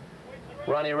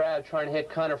 Ronnie Rabb trying to hit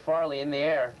Connor Farley in the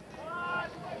air.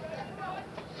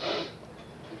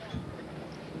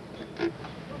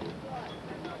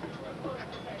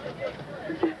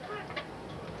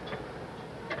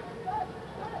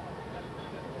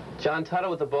 John Tuttle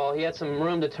with the ball. He had some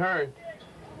room to turn.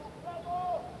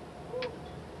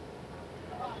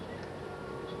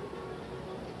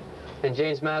 And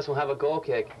James Mass will have a goal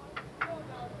kick.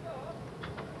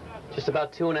 Just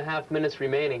about 2.5 minutes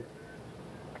remaining.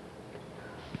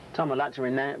 Tom, I'd like to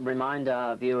remind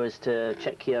our viewers to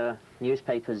check your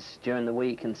newspapers during the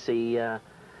week and see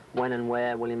when and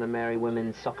where William and Mary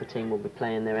women's soccer team will be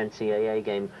playing their NCAA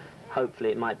game. Hopefully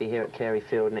it might be here at Carey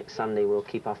Field next Sunday. We'll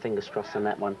keep our fingers crossed on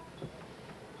that one.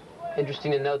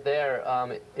 Interesting to note there,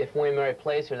 if William Mary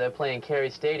plays here, they're playing Carey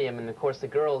Stadium, and of course the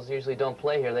girls usually don't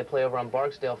play here. They play over on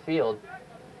Barksdale Field.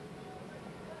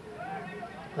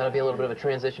 That'll be a little bit of a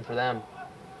transition for them.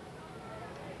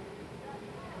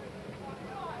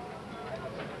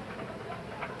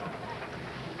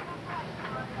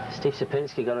 Steve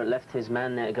Sapinski left his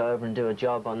man there to go over and do a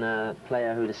job on a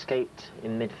player who'd escaped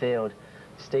in midfield.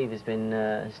 Steve has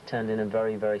turned in a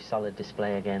very, very solid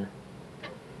display again.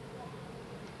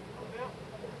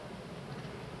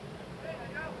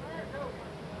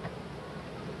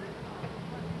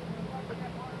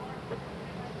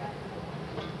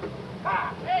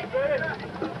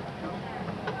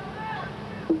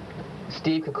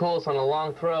 Steve Kukulis on a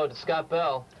long throw to Scott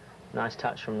Bell. Nice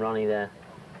touch from Ronnie there.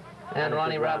 And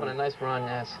Ronnie Rabb on a nice run,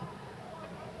 yes.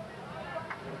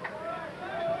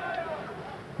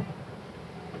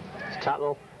 It's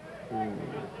Tuttle.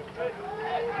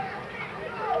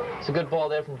 It's a good ball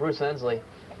there from Bruce Ensley.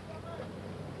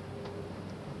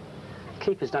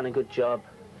 Keeper's done a good job.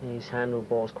 He's handled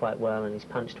balls quite well and he's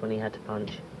punched when he had to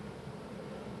punch.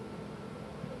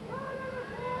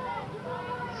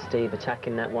 Steve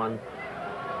attacking that one.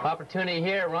 Opportunity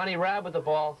here, Ronnie Rabb with the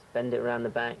ball. Bend it around the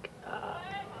back.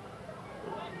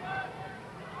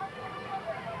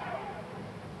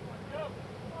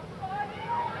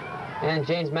 And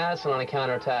James Madison on a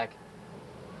counterattack.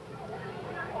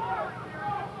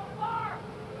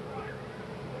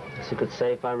 Good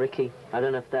save by Ricky. I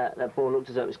don't know if that ball looked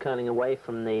as though it was curling away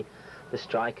from the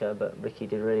striker, but Ricky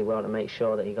did really well to make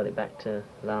sure that he got it back to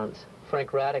Lance.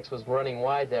 Frank Radix was running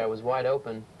wide there, was wide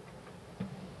open.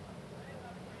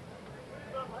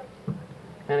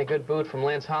 And a good boot from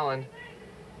Lance Holland,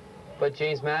 but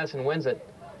James Madison wins it.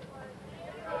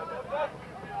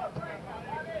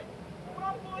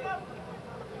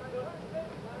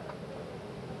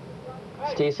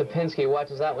 Steve Sapinski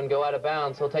watches that one go out of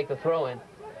bounds. He'll take the throw in.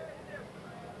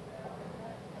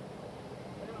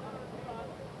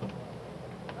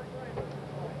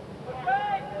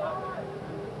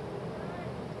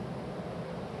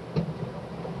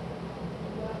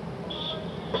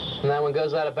 And that one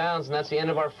goes out of bounds, and that's the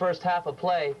end of our first half of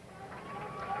play.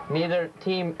 Neither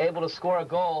team able to score a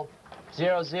goal,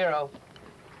 0-0.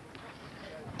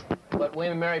 But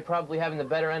William & Mary probably having the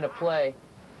better end of play.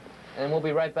 And we'll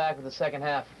be right back with the second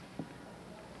half.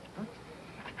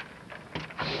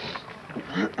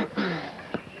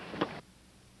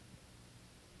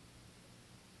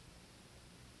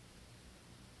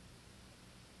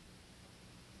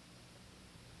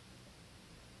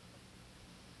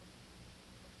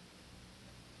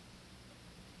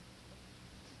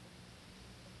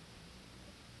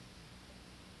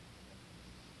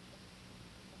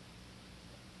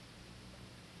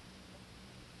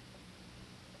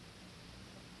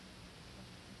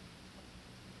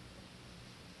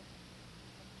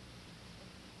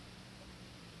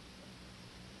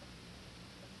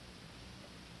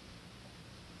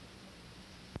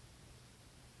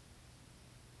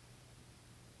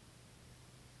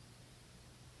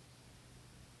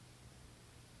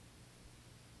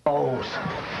 Oh,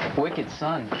 wicked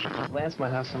sun. Lance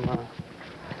might have some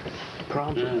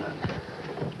problems.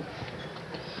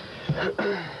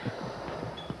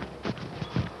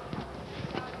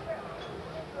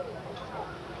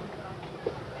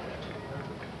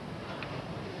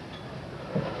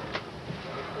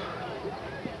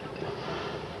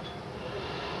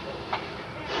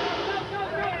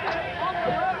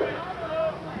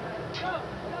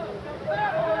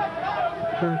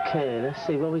 Okay, let's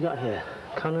see what we got here.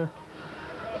 Connor,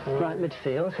 right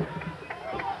midfield.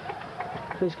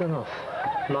 Who's gone off?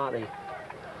 Marty.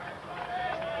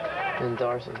 And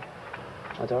Darcy.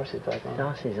 Oh, Darcy's back on.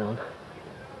 Darcy's on.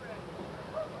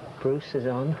 Bruce is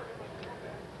on.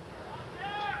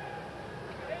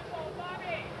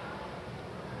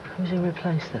 Who's he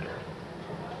replaced then?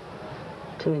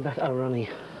 Timmy back. Oh, Ronnie.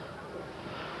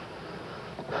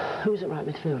 Who's at right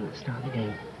midfield at the start of the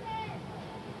game?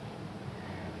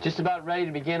 Just about ready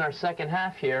to begin our second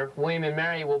half here. William &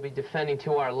 Mary will be defending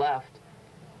to our left.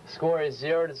 Score is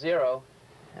 0-0.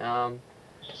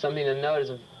 Something to note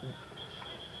is a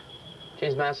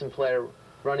James Madison player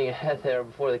running ahead there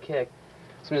before the kick.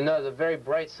 Something to note is a very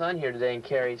bright sun here today in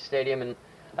Cary Stadium, and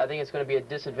I think it's going to be a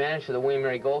disadvantage to the William &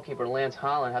 Mary goalkeeper, Lance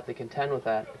Holland, have to contend with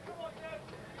that.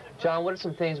 John, what are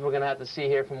some things we're going to have to see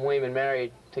here from William &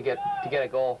 Mary to get a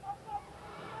goal?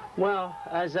 Well,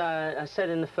 as I said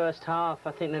in the first half,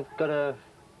 I think they've got to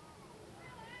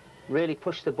really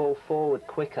push the ball forward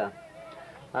quicker.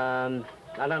 I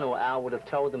don't know what Al would have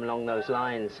told them along those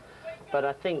lines, but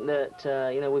I think that,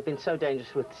 you know, we've been so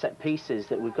dangerous with set pieces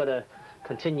that we've got to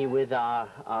continue with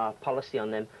our policy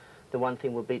on them. The one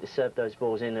thing would be to serve those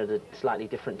balls in at a slightly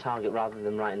different target rather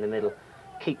than right in the middle.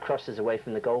 Keep crosses away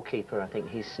from the goalkeeper. I think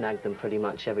he's snagged them pretty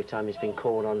much every time he's been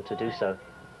called on to do so.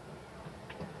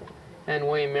 And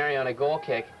William & Mary on a goal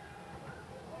kick.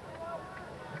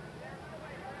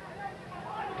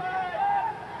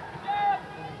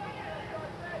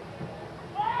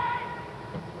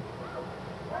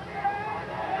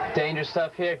 Dangerous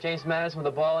stuff here. James Madison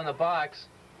with the ball in the box.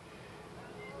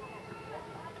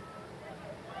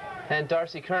 And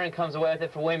Darcy Curran comes away with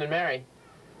it for William & Mary.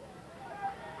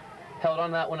 Held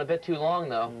on that one a bit too long,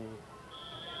 though.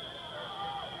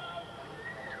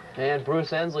 And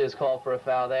Bruce Ensley is called for a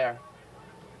foul there.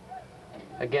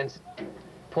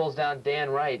 Pulls down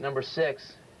Dan Wright, number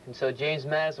 6. And so James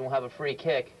Madison will have a free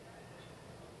kick.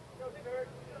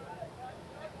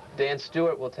 Dan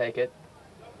Stewart will take it.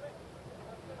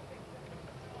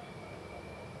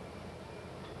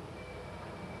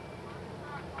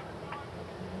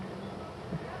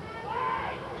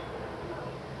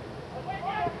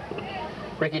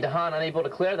 Ricky DeHaan unable to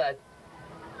clear that.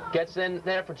 Gets in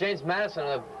there for James Madison.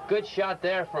 A good shot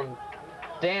there from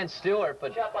Dan Stewart,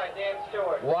 but Shot by Dan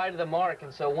Stewart. wide of the mark,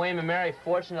 and so William & Mary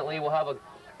fortunately will have a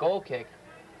goal kick.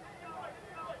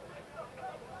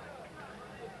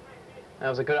 That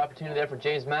was a good opportunity there for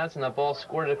James Madison. That ball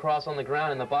squirted across on the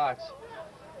ground in the box.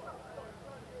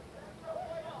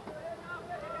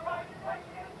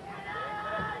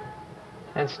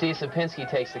 And Steve Sapinski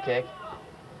takes the kick.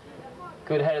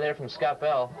 Good header there from Scott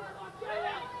Bell.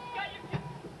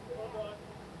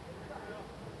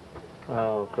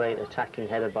 Oh, great attacking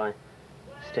header by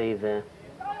Steve there.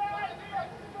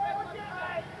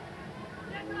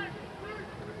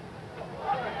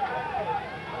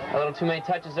 A little too many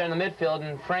touches there in the midfield,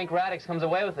 and Frank Radix comes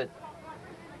away with it.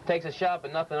 Takes a shot,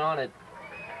 but nothing on it.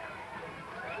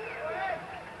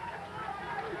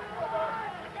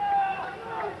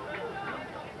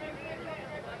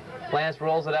 Lance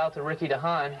rolls it out to Ricky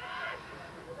DeHaan.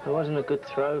 It wasn't a good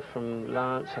throw from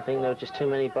Lance. I think there were just too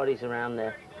many bodies around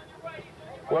there.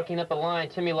 Working up the line,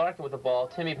 Timmy Larkin with the ball.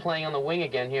 Timmy playing on the wing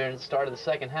again here at the start of the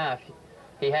second half.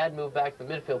 He had moved back to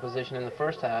the midfield position in the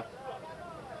first half.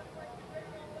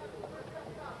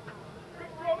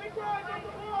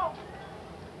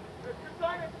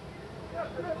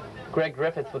 Greg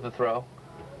Griffiths with the throw.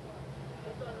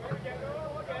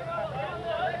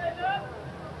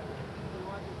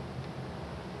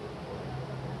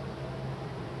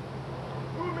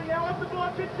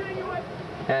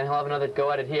 And he'll have another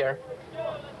go at it here.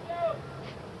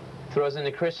 Throws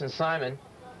into Christian Simon,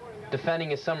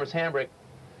 defending is Summers Hambrick.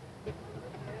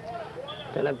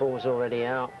 That ball was already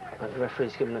out. The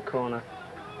referee's given a corner.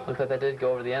 Looks like that did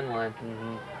go over the end line.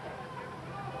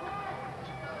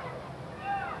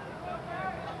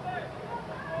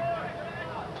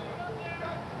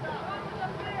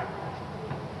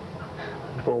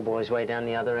 Ball boy's way down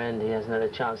the other end. He hasn't had a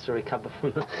chance to recover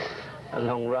from a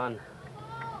long run.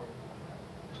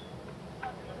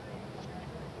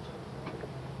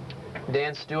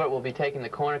 Dan Stewart will be taking the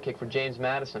corner kick for James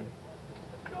Madison.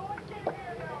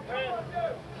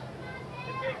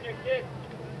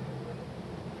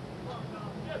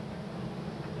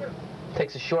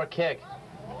 Takes a short kick.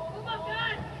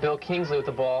 Bill Kingsley with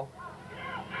the ball.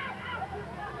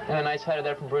 And a nice header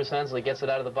there from Bruce Ensley. Gets it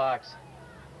out of the box.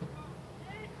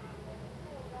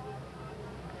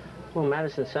 Well,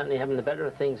 Madison's certainly having the better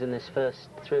of things in this first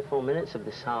 3 or 4 minutes of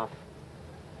this half.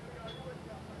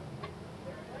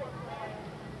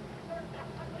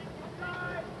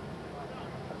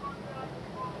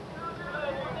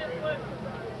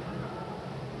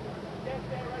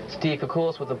 Steve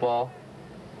Kukulis with the ball.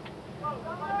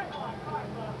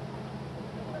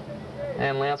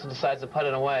 And Lancel decides to put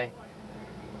it away.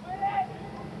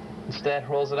 Instead,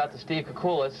 rolls it out to Steve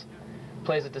Kukulis.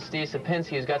 Plays it to Steve Sapinski,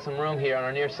 who's got some room here on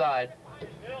our near side.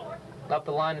 Up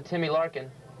the line to Timmy Larkin.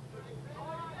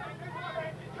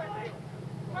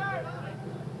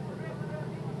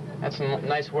 That's some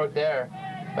nice work there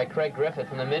by Craig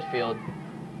Griffith in the midfield.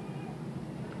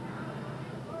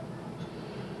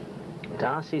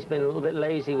 Darcy's been a little bit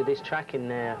lazy with his tracking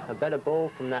there. A better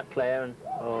ball from that player, and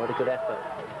oh, what a good effort.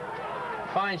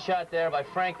 Fine shot there by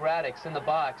Frank Radix in the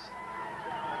box.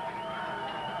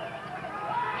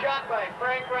 Shot by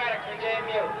Frank Radix for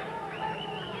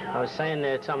JMU. I was saying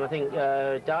there, Tom, I think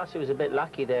Darcy was a bit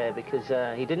lucky there because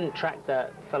he didn't track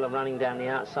that fellow running down the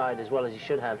outside as well as he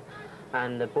should have.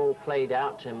 And the ball played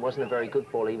out to him. Wasn't a very good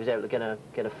ball. He was able to get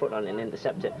a foot on it and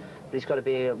intercept it. But he's got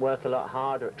to work a lot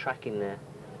harder at tracking there.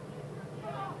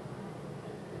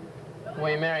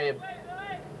 William Mary a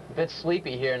bit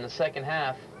sleepy here in the second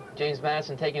half. James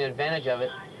Madison taking advantage of it.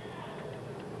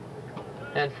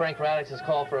 And Frank Radix has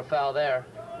called for a foul there.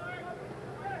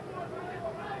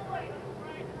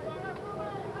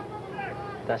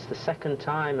 That's the second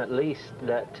time at least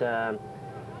that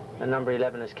the number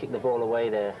 11 has kicked the ball away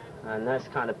there. And that's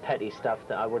kind of petty stuff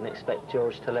that I wouldn't expect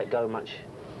George to let go much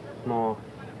more.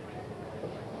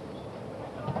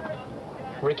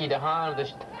 Ricky DeHaan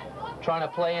just trying to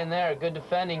play in there. Good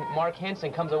defending. Mark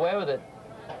Hinson comes away with it.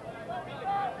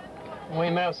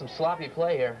 William Mary with some sloppy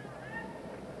play here.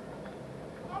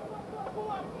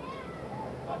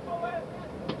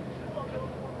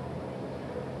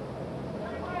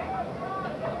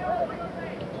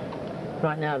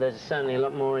 Right now there's certainly a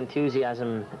lot more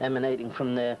enthusiasm emanating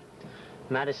from the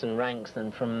Madison ranks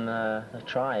than from the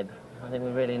Tribe. I think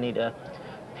we really need to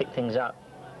pick things up.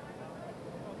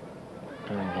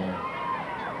 Okay.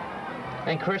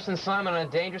 And Christian Simon on a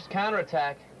dangerous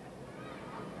counterattack.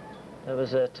 There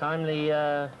was a timely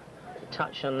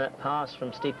touch on that pass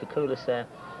from Steve Kukulis there.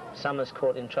 Summers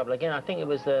caught in trouble. Again, I think it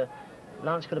was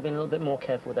Lance could have been a little bit more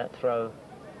careful with that throw.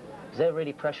 Because they're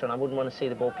really pressuring. I wouldn't want to see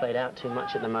the ball played out too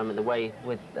much at the moment, the way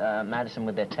with Madison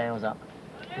with their tails up.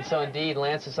 And so indeed,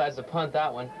 Lance decides to punt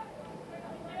that one.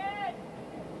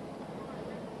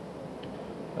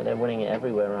 But they're winning it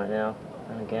everywhere right now.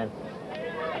 And again.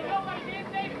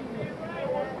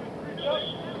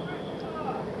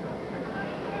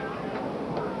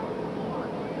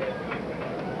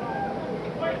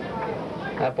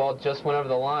 That ball just went over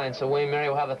the line, so William Mary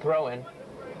will have a throw-in.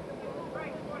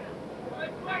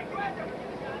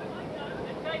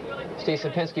 Steve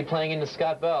Sapinski playing into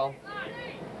Scott Bell.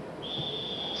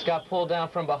 Scott pulled down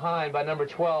from behind by number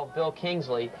 12, Bill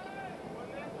Kingsley.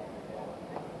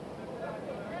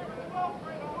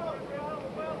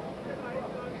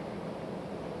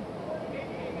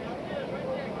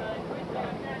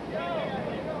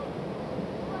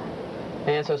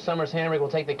 And so Summers Hamrick will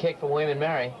take the kick for William &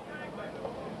 Mary.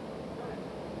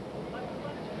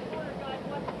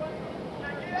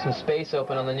 Some space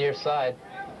open on the near side.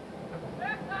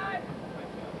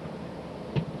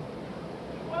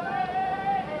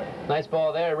 Nice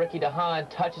ball there. Ricky DeHaan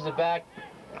touches it back.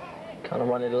 Kind of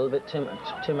wanted a little bit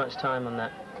too much time on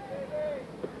that.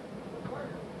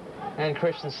 And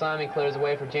Christian Simon clears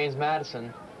away for James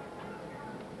Madison.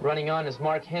 Running on is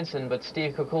Mark Hinson, but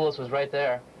Steve Kukulis was right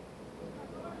there.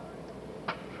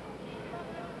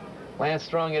 Lance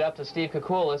throwing it up to Steve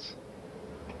Kukulis.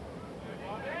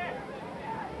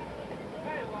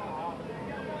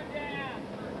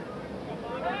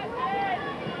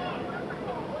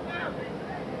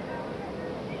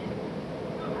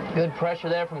 Good pressure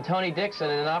there from Tony Dixon,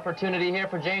 and an opportunity here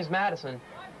for James Madison.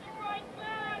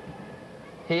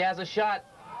 He has a shot.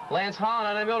 Lance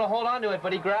Holland unable to hold on to it,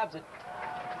 but he grabs it.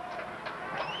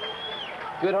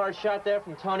 Good hard shot there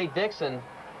from Tony Dixon.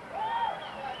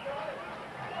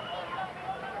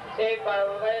 Saved by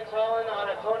Lance Holland on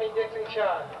a Tony Dixon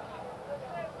shot.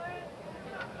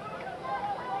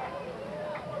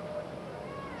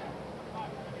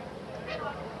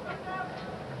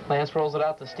 Lance rolls it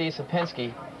out to Steve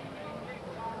Sapinski.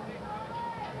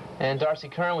 And Darcy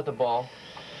Curran with the ball.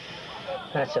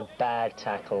 That's a bad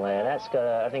tackle there. That's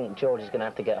got. I think George is going to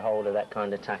have to get hold of that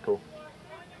kind of tackle.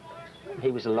 He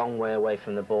was a long way away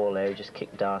from the ball there. He just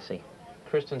kicked Darcy.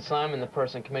 Christian Simon, the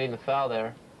person committing the foul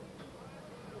there.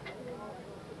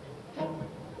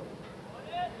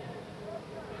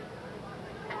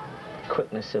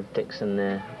 Quickness of Dixon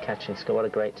there, catching score. What a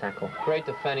great tackle. Great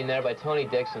defending there by Tony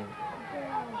Dixon.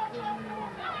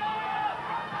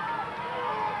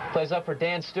 Plays up for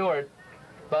Dan Stewart,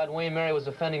 but William Mary was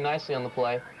defending nicely on the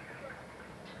play.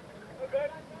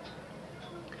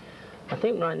 I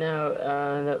think right now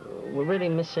that we're really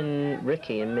missing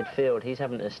Ricky in midfield. He's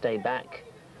having to stay back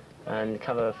and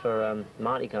cover for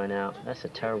Marty going out. That's a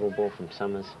terrible ball from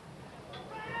Summers.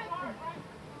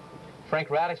 Frank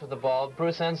Radix with the ball.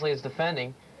 Bruce Ensley is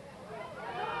defending.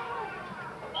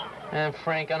 And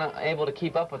Frank unable to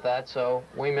keep up with that, so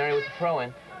William Mary with the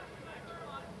throw-in.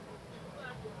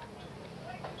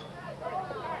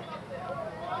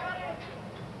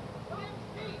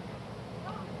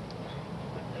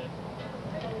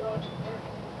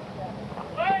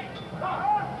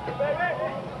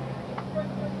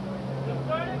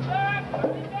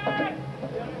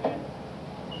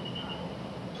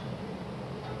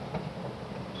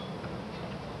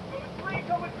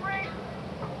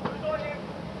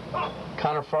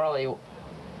 Connor Farley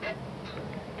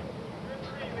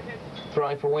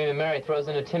throwing for William & Mary, throws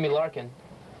into Timmy Larkin.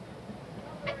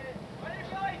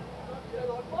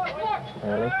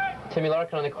 Timmy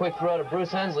Larkin on a quick throw to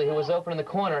Bruce Ensley, who was open in the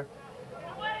corner.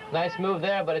 Nice move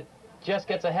there, but it just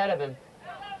gets ahead of him.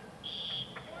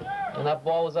 And that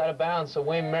ball was out of bounds, so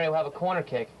William & Mary will have a corner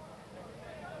kick.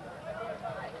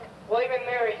 William &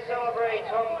 Mary celebrates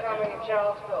homecoming in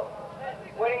Charlottesville,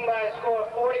 winning by a score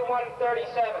of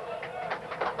 41-37.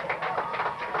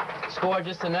 Score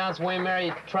just announced: William &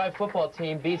 Mary Tribe football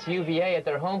team beats UVA at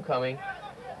their homecoming.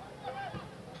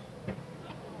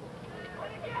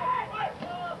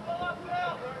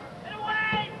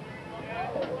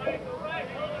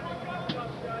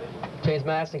 James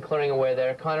Madison clearing away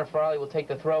there. Connor Farley will take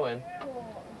the throw in.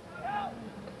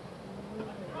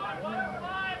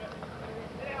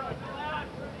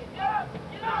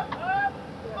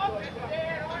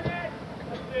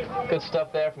 Good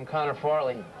stuff there from Connor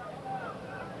Farley.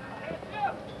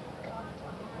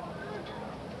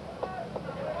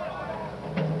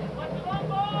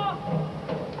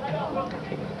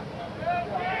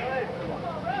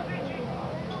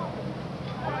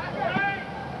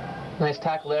 Nice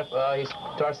tackle there.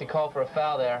 Darcy called for a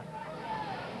foul there.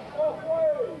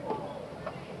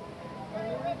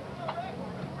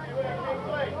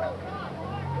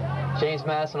 James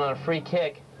Madison on a free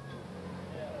kick.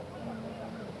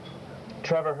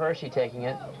 Trevor Hershey taking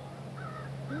it.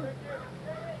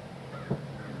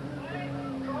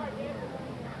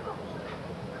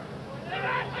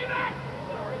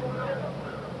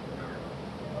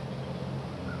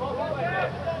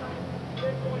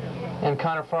 And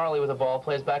Connor Farley with the ball,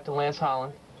 plays back to Lance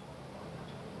Holland.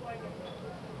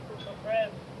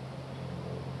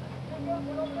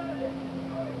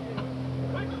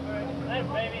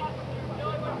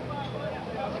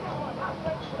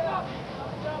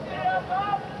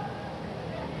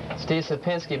 Steve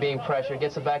Sapinski being pressured,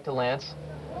 gets it back to Lance.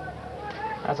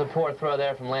 That's a poor throw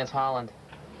there from Lance Holland.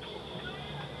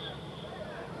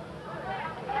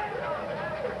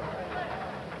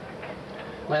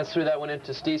 Lance threw that one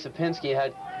into Steve Sapinski,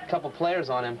 had a couple players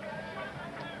on him.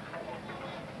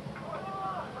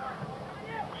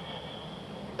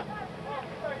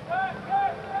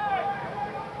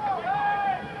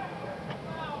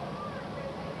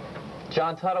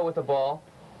 John Tuttle with the ball.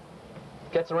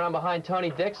 Gets around behind Tony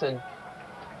Dixon.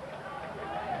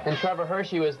 And Trevor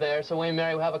Hershey was there, so Wayne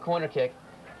Mary will have a corner kick.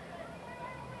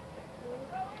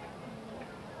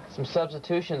 Some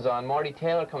substitutions on. Marty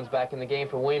Taylor comes back in the game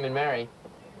for William and Mary.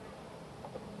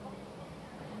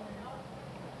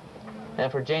 And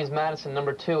for James Madison,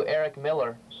 number 2, Eric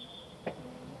Miller.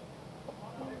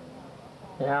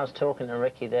 Yeah, I was talking to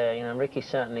Ricky there. You know, Ricky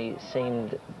certainly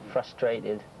seemed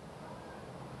frustrated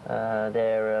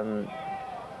there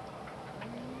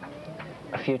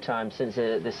a few times since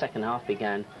the second half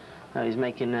began. He's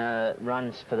making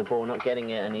runs for the ball, not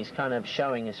getting it, and he's kind of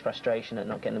showing his frustration at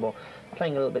not getting the ball.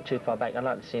 Playing a little bit too far back. I'd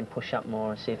like to see him push up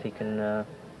more and see if he can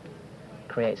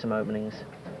create some openings.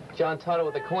 John Tuttle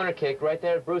with a corner kick right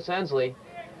there, Bruce Ensley.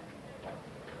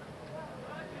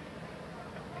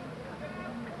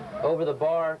 Over the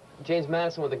bar, James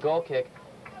Madison with a goal kick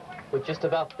with just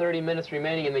about 30 minutes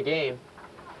remaining in the game.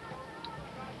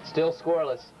 Still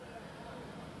scoreless.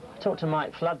 I talked to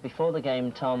Mike Flood before the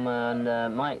game, Tom,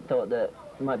 and Mike thought that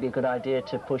it might be a good idea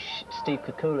to push Steve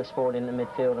Kukulis forward in the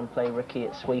midfield and play Ricky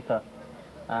at sweeper.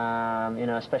 You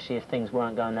know, especially if things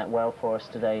weren't going that well for us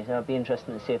today. So it'd be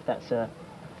interesting to see if that's a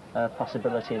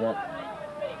possibility that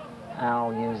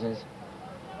Al uses.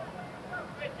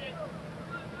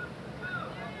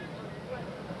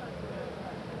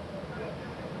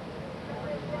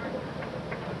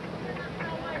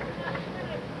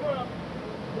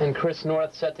 And Chris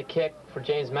North set to kick for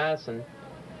James Madison.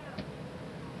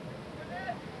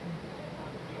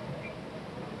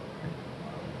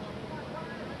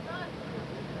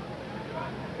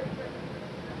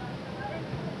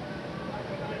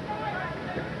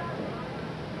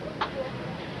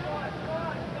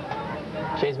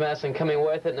 James Madison coming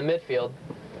with it in the midfield.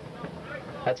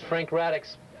 That's Frank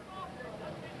Radix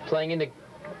playing into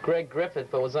Greg Griffith,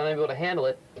 but was unable to handle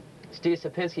it. Steve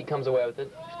Sapinski comes away with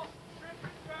it.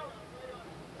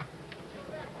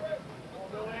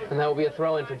 And that will be a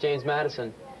throw-in for James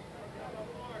Madison.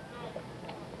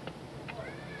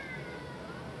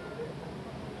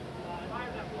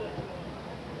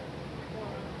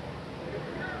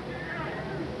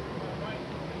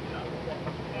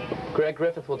 Greg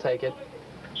Griffith will take it.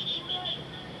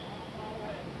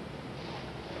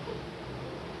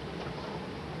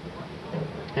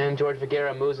 And George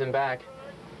Vigera moves him back.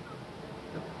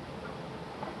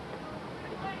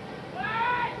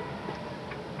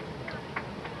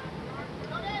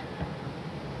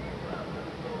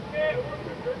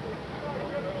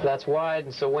 That's wide,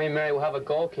 and so Wayne Mary will have a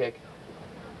goal kick.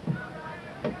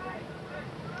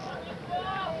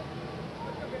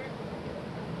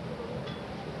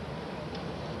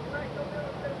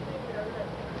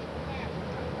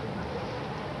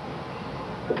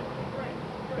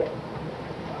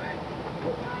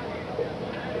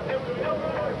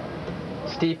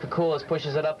 Steve Kukulis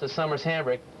pushes it up to Summers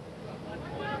Hambrick.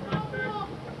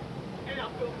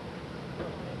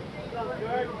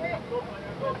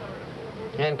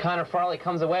 And Connor Farley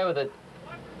comes away with it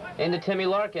into Timmy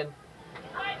Larkin.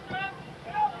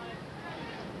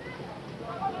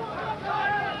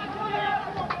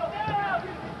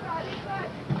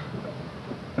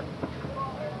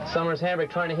 Summers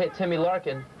Hambrick trying to hit Timmy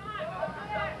Larkin.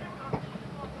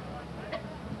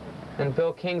 And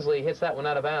Bill Kingsley hits that one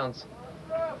out of bounds.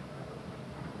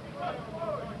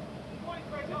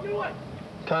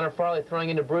 Connor Farley throwing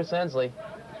into Bruce Ensley.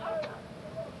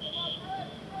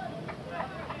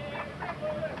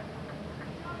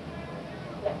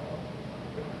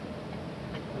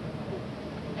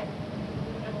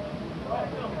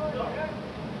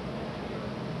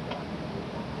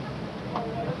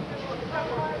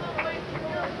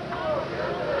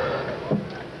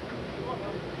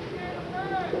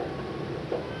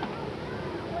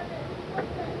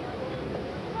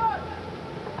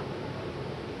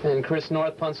 And Chris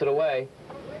North punts it away.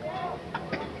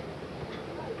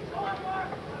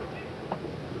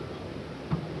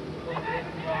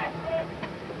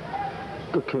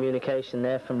 Good communication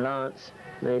there from Lance.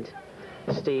 Made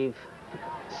Steve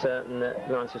certain that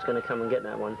Lance was going to come and get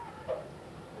that one.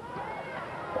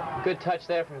 Good touch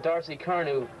there from Darcy Kern,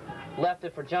 who left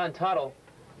it for John Tuttle.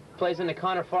 Plays into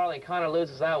Connor Farley, and Connor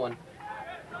loses that one.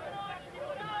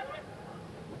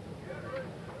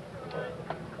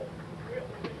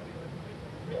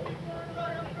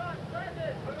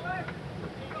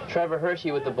 Trevor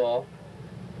Hershey with the ball.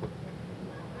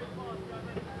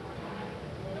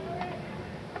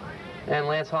 And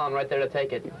Lance Holland right there to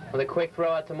take it. With a quick throw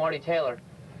out to Marty Taylor.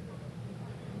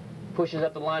 Pushes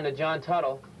up the line to John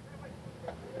Tuttle.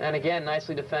 And again,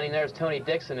 nicely defending there is Tony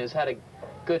Dixon, who's had a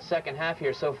good second half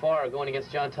here so far going against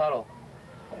John Tuttle.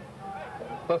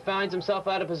 But finds himself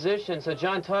out of position, so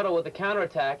John Tuttle with the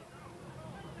counterattack.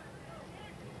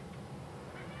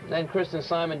 Then Kristen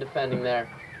Simon defending there.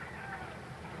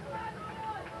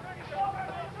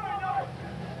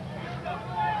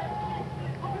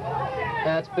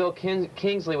 That's Bill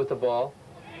Kingsley with the ball.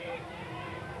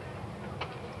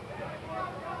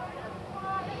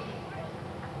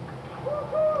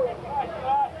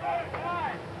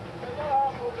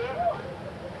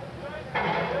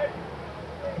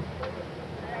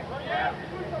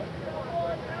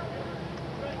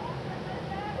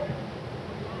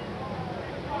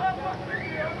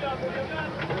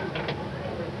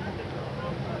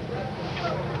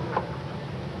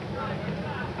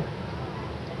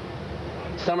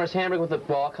 Summers Hambrick with the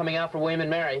ball, coming out for William &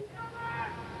 Mary.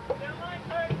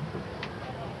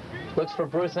 Looks for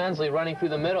Bruce Ensley running through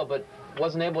the middle, but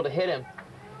wasn't able to hit him.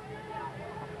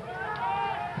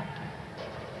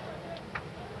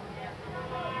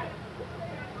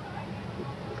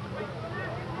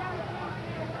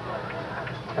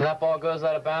 And that ball goes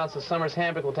out of bounds, so Summers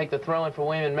Hambrick will take the throw-in for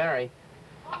William & Mary.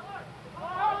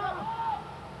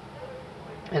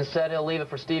 Instead, he'll leave it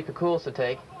for Steve Kukulis to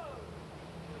take.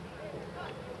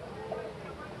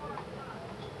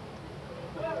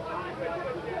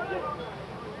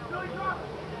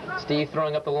 Steve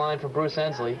throwing up the line for Bruce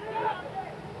Ensley.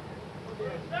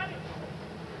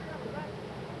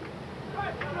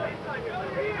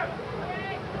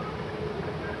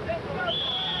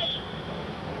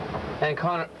 And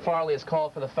Connor Farley is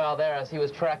called for the foul there as he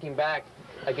was tracking back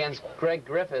against Greg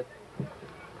Griffith.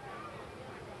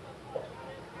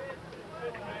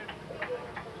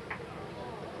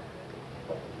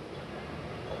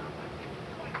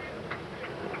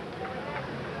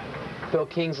 Bill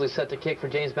Kingsley set to kick for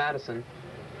James Madison.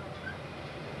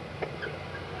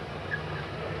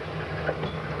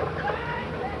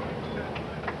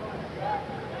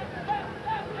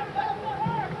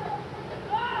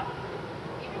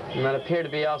 And that appeared to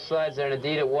be offsides there, and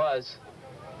indeed it was.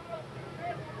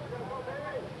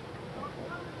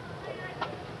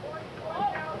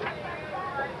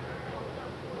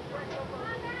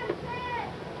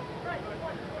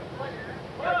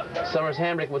 Summers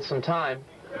Hambrick with some time.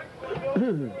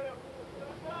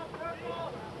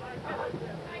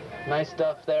 Nice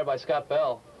stuff there by Scott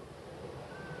Bell.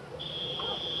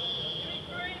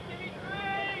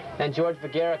 And George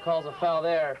Vergara calls a foul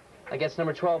there against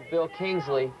number 12, Bill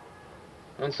Kingsley.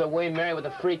 And so William Mary with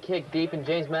a free kick deep in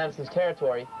James Madison's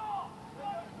territory.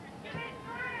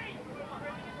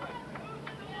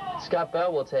 Scott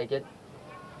Bell will take it.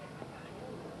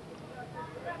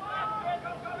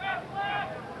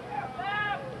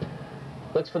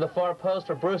 Looks for the far post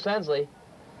for Bruce Ensley.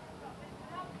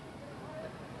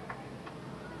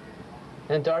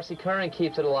 And Darcy Curran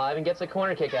keeps it alive and gets a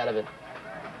corner kick out of it.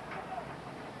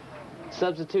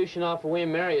 Substitution off for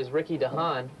William Mary is Ricky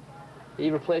DeHaan.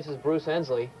 He replaces Bruce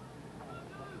Ensley.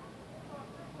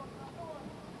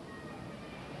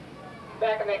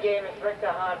 Back in the game is Rick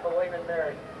DeHaan for William &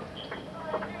 Mary.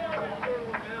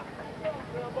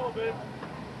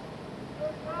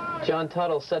 John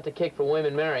Tuttle set to kick for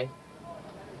William & Mary.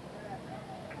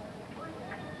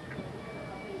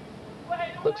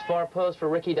 Looks far post for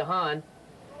Ricky DeHaan.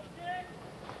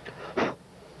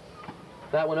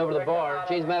 That one over the bar.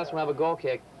 James Madison will have a goal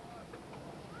kick.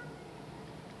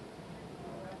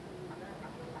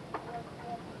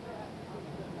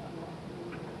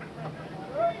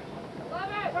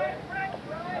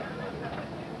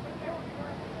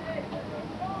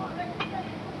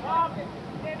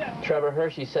 Trevor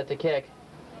Hershey set to kick.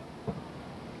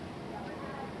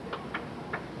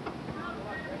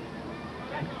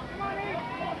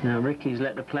 Now Ricky's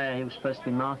let the player he was supposed to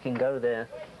be marking go there.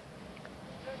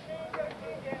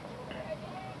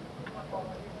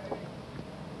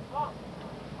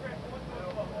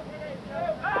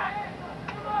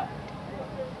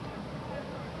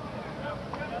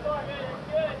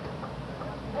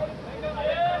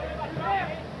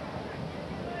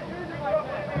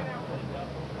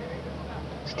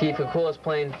 Steve Kukulis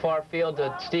playing far field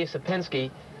to Steve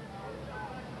Sapinski,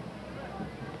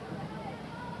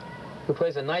 who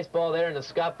plays a nice ball there into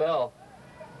Scott Bell.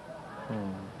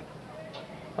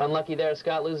 Unlucky there,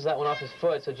 Scott loses that one off his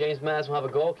foot, so James Madison will have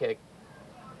a goal kick.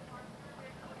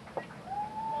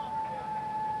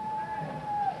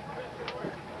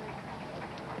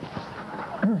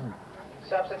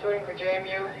 Substituting for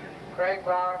JMU, Craig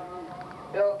Brown,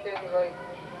 Bill Kinsley,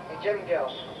 and Jim Gill.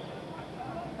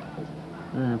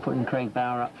 Putting Craig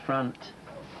Bauer up front.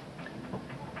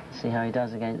 See how he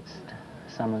does against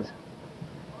Summers.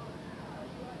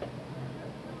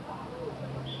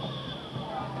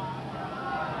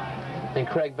 And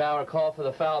Craig Bauer called for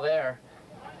the foul there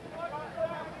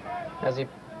as he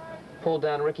pulled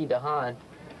down Ricky DeHaan.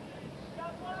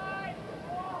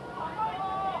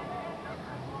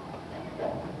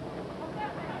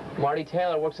 Marty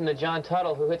Taylor works into John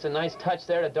Tuttle, who hits a nice touch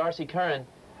there to Darcy Curran.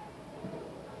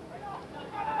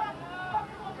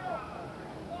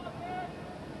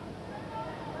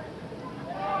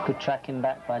 Good tracking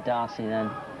back by Darcy then.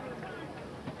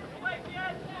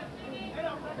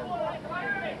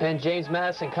 And James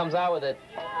Madison comes out with it.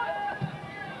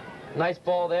 Nice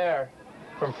ball there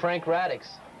from Frank Radix.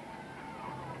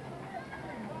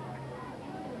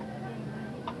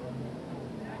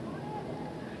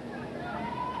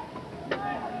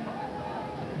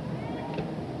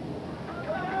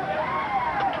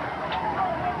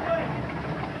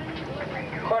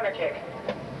 Corner kick.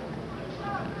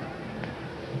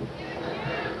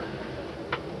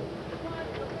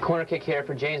 Corner kick here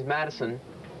for James Madison.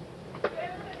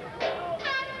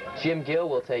 Jim Gill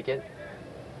will take it.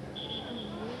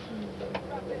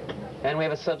 And we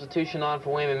have a substitution on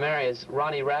for William & Mary as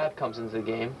Ronnie Rabb comes into the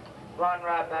game. Ron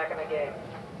Rabb back in the game.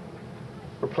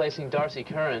 Replacing Darcy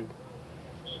Curran.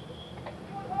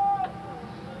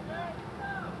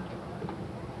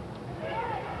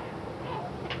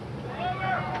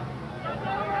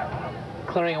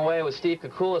 Clearing away with Steve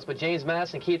Kukulis, but James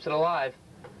Madison keeps it alive.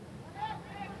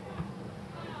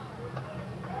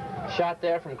 Shot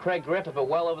there from Craig Griffith, but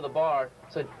well over the bar.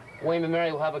 So William & Mary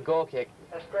will have a goal kick.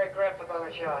 That's Greg Griffith on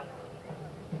the shot.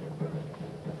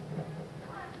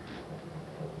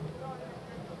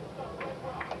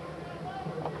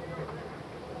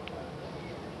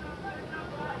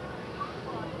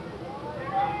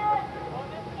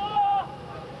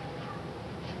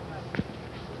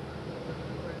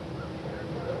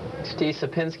 Steve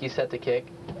Sapinski set the kick.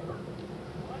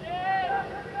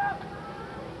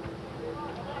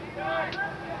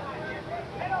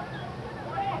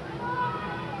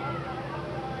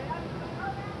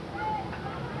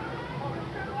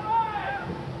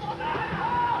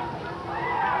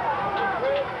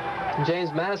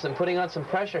 James Madison putting on some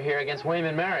pressure here against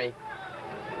William & Mary.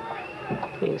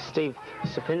 I think Steve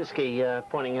Sapinski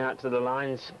pointing out to the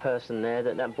lines person there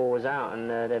that that ball was out, and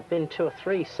there have been 2 or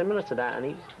 3 similar to that,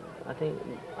 and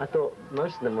I thought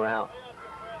most of them were out.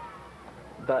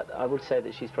 But I would say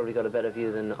that she's probably got a better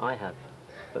view than I have,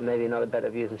 but maybe not a better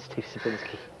view than Steve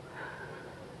Sapinski.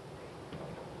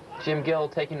 Jim Gill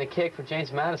taking the kick for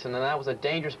James Madison, and that was a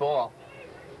dangerous ball.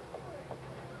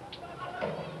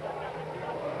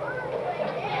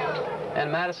 And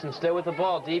Madison still with the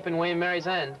ball deep in William & Mary's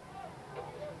end.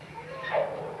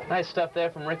 Nice stuff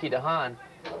there from Ricky DeHaan.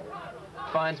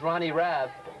 Finds Ronnie Rabb.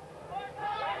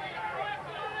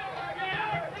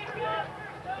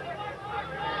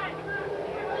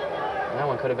 That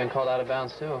one could have been called out of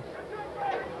bounds too.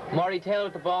 Marty Taylor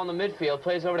with the ball in the midfield,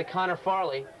 plays over to Connor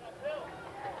Farley.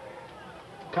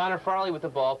 Connor Farley with the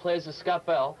ball, plays to Scott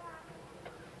Bell.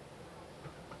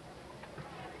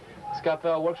 Scott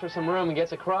Bell works for some room and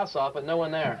gets a cross off, but no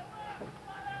one there.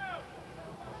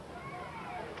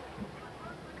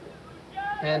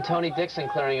 And Tony Dixon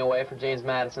clearing away for James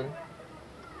Madison.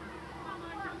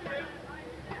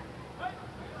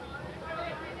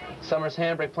 Summers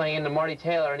handbrake playing into Marty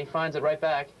Taylor, and he finds it right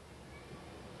back.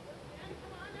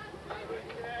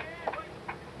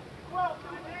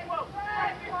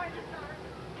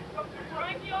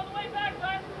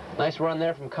 Nice run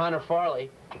there from Connor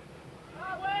Farley.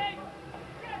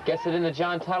 Gets it into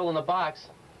John Tuttle in the box.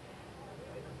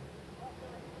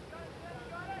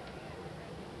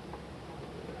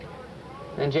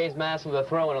 And James Madison with a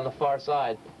throw-in on the far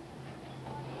side.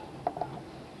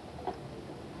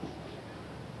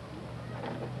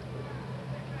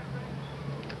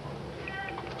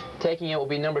 Taking it will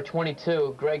be number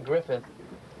 22, Greg Griffith.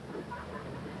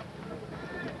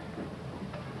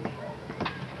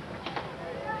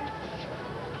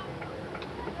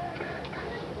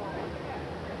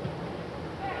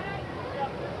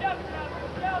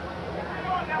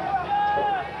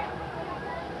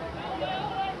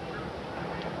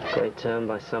 Great turn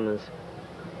by Summers.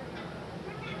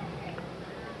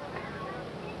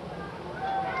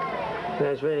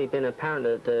 There's really been apparent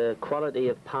that the quality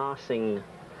of passing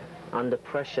under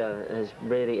pressure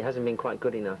hasn't been quite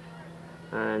good enough.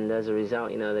 And as a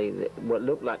result, you know, what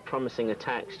look like promising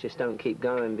attacks just don't keep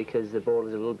going because the ball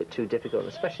is a little bit too difficult,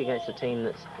 especially against a team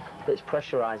that's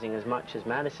pressurizing as much as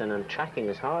Madison and tracking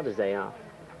as hard as they are.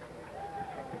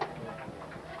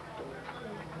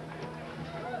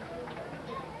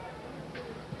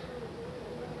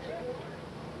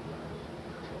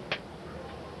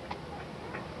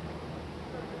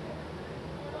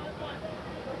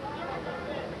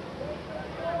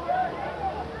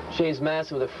 James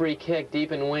Madison with a free kick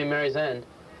deep in William Mary's end.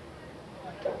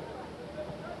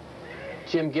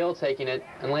 Jim Gill taking it,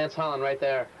 and Lance Holland right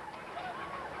there.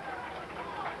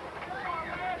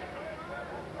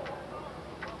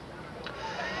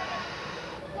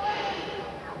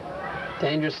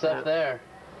 Dangerous stuff there.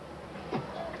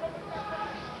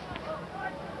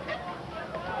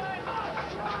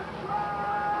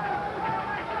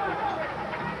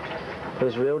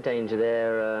 There's real danger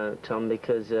there, Tom,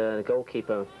 because the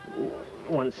goalkeeper,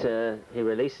 once he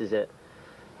releases it,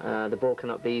 the ball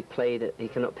cannot be played, he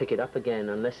cannot pick it up again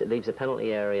unless it leaves the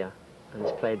penalty area and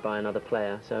is played by another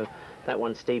player. So that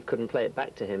one, Steve couldn't play it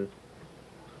back to him.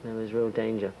 There was real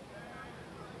danger.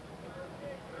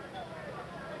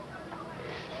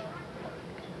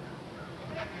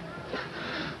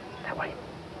 That way.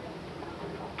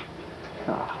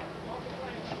 Oh.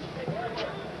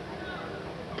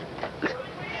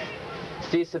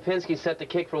 Steve Sapinski set the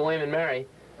kick for William and Mary.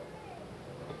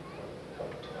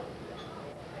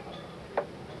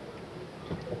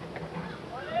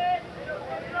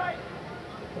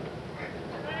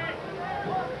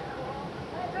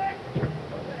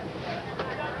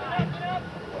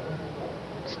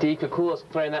 Steve Kakulis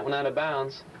clearing that one out of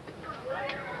bounds.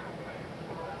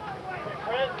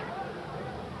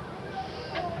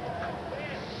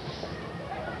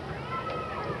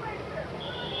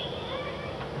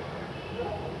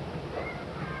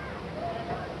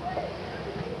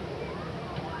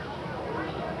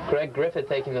 Greg Griffith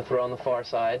taking the throw on the far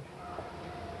side.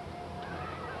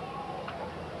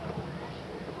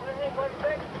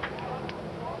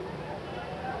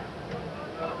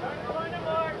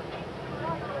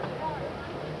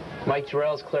 Mike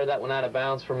Jarrell's cleared that one out of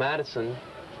bounds for Madison.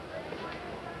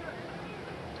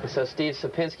 And so Steve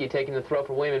Sapinski taking the throw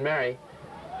for William and Mary.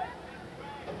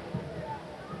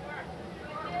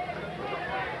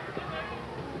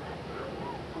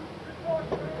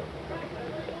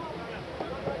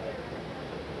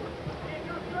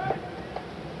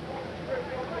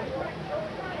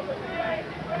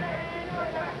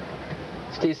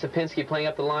 Steve Sapinski playing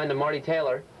up the line to Marty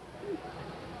Taylor.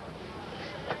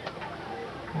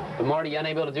 But Marty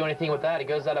unable to do anything with that. He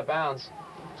goes out of bounds.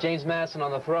 James Madison on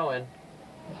the throw-in.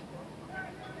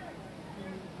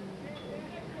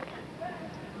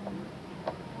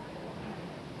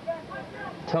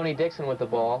 Tony Dixon with the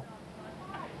ball.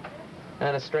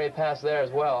 And a straight pass there as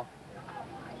well.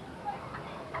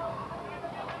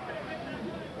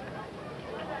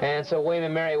 And so William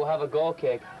and Mary will have a goal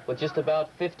kick with just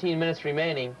about 15 minutes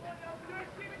remaining.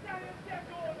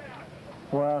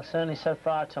 Well, certainly so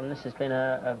far, Tom, this has been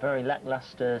a very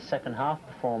lackluster second half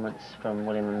performance from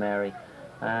William and Mary.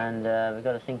 And we've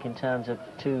got to think in terms of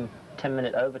 2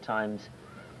 10-minute overtimes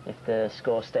if the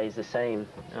score stays the same.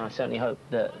 And I certainly hope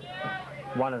that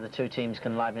one of the two teams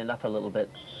can liven it up a little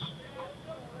bit.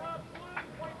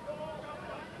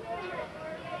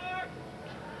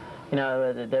 You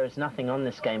know, there is nothing on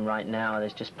this game right now.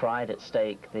 There's just pride at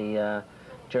stake.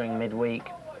 During midweek,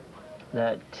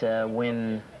 that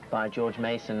win by George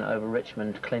Mason over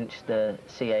Richmond clinched the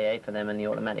CAA for them in the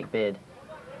automatic bid.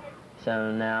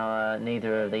 So now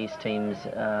neither of these teams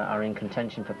are in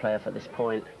contention for playoff at this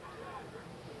point.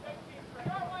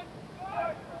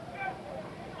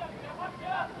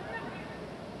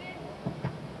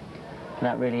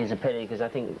 That really is a pity, because I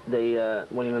think the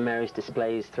William and Mary's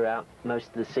displays throughout most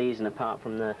of the season, apart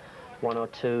from the 1 or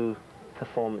 2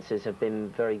 performances, have been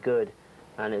very good.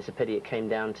 And it's a pity it came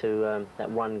down to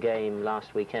that one game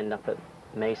last weekend up at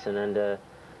Mason and a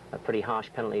pretty harsh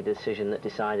penalty decision that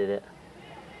decided it.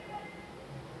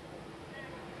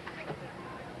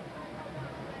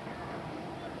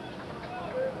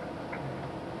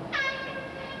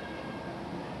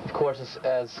 Of course,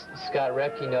 as Scott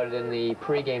Repke noted in the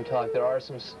pregame talk, there are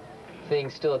some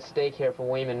things still at stake here for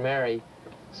William and Mary,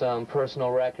 some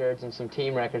personal records and some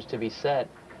team records to be set.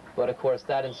 But of course,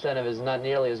 that incentive is not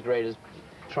nearly as great as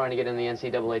trying to get in the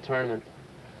NCAA tournament.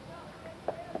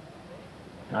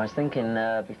 I was thinking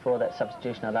before that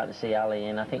substitution, I'd like to see Ali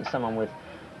in. I think someone with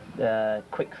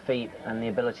quick feet and the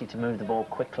ability to move the ball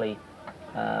quickly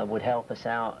would help us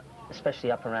out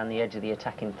especially up around the edge of the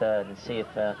attacking third, and see if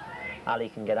Ali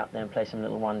can get up there and play some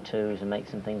little 1-2s and make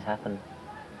some things happen.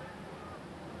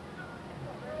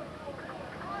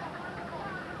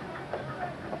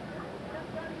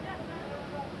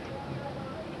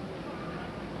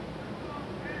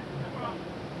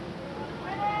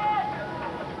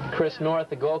 Chris North,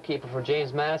 the goalkeeper for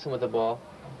James Madison, with the ball.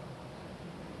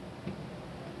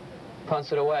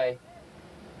 Punts it away.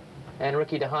 And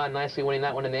Ricky DeHaan nicely winning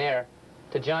that one in the air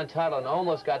to John Tuttle, and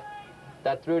almost got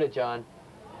that through to John.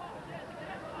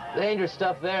 Dangerous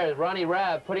stuff there. Ronnie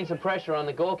Rabb putting some pressure on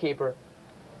the goalkeeper.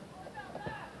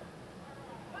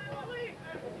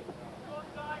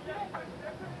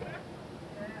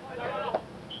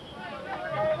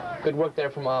 Good work there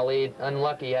from Ali.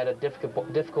 Unlucky, he had a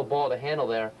difficult ball to handle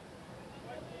there.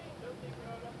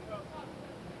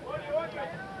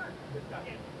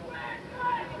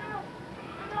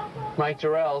 Mike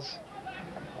Jarrells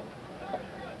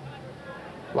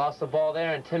lost the ball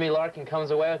there, and Timmy Larkin comes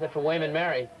away with it for William &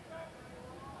 Mary.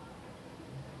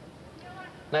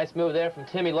 Nice move there from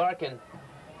Timmy Larkin,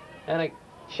 and a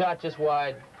shot just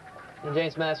wide. And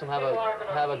James Madison will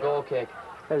have a goal kick.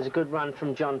 There was a good run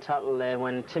from John Tuttle there.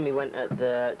 When Timmy went at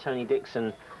the Tony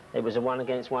Dixon, it was a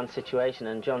 1-against-1 situation,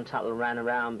 and John Tuttle ran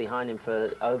around behind him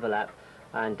for overlap,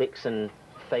 and Dixon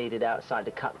faded outside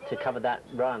to cover that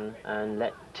run and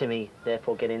let Timmy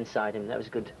therefore get inside him. That was a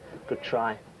good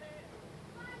try.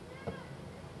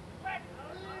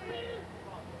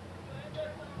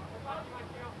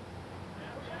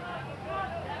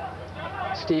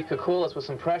 Steve Koukoulas with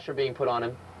some pressure being put on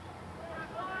him.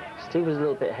 Steve was a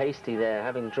little bit hasty there.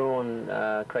 Having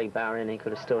drawn Craig Bauer in, he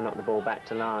could have still knocked the ball back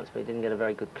to Lance, but he didn't get a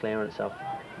very good clearance off.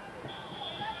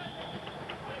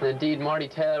 And indeed, Marty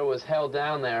Taylor was held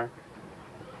down there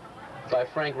by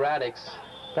Frank Radix.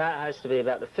 That has to be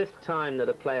about the 5th time that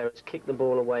a player has kicked the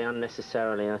ball away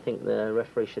unnecessarily. I think the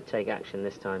referee should take action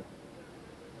this time.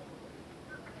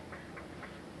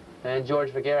 And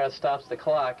George Vergara stops the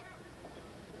clock.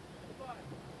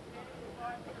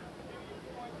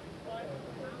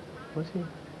 Was he?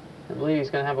 I believe he's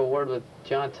going to have a word with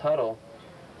John Tuttle.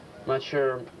 I'm not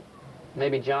sure.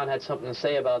 Maybe John had something to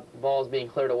say about balls being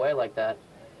cleared away like that.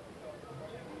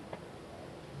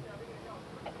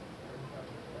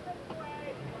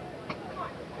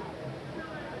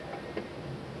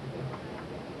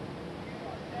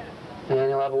 And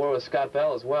he'll have a word with Scott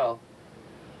Bell as well.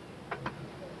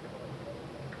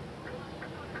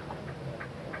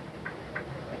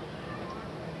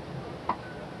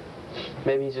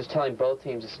 Maybe he's just telling both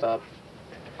teams to stop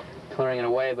clearing it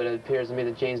away, but it appears to me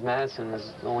that James Madison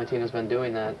is the only team that's been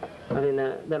doing that. I think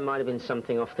that might have been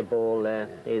something off the ball there,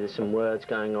 either some words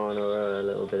going on or a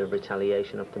little bit of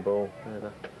retaliation off the ball.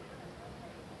 Whatever.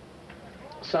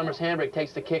 Summers Handbrake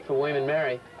takes the kick for William &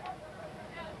 Mary.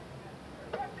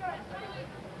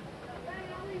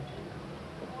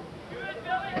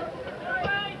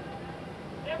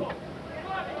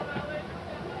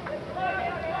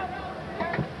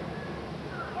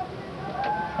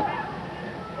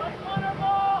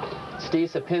 Steve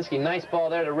Sapinski, nice ball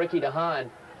there to Ricky DeHaan.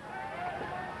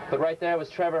 But right there was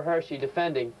Trevor Hershey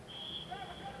defending.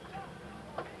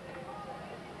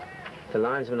 The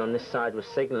linesman on this side was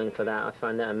signaling for that. I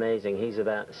find that amazing. He's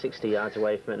about 60 yards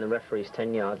away from it, and the referee's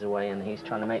 10 yards away, and he's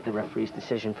trying to make the referee's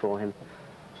decision for him.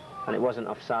 And it wasn't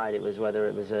offside, it was whether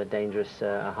it was a dangerous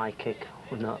a high kick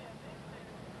or not.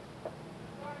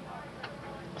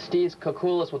 Steve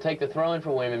Koukoulas will take the throw-in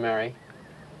for William & Mary.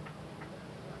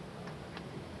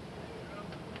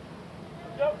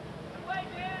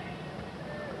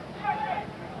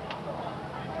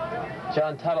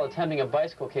 John Tuttle attempting a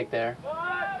bicycle kick there.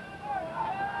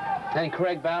 Then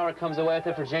Craig Bauer comes away with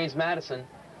it for James Madison.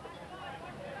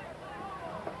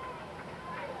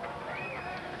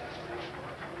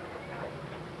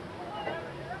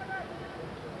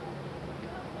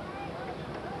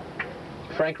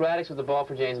 Frank Radix with the ball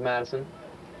for James Madison.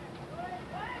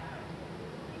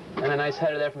 And a nice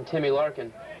header there from Timmy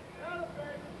Larkin.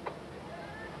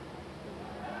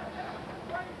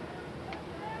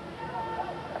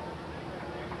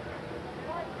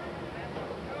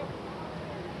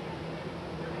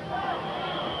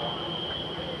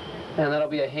 And that'll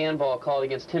be a handball called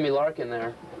against Timmy Larkin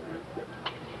there.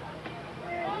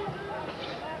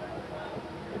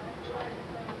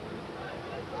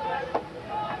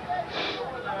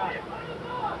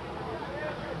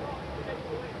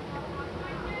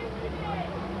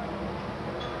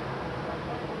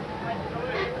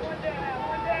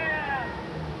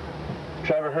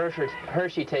 Trevor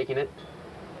Hershey taking it.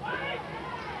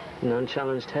 An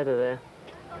unchallenged header there.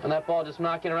 And that ball just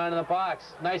knocking around in the box.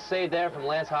 Nice save there from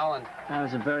Lance Holland. That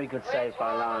was a very good save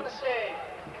by Lance.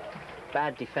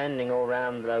 Bad defending all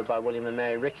round, though, by William and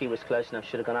Mary. Ricky was close enough,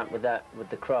 should have gone up with that, with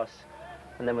the cross.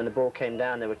 And then when the ball came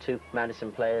down, there were two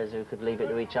Madison players who could leave it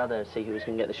to each other, see who was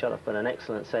going to get the shot off, but an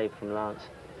excellent save from Lance.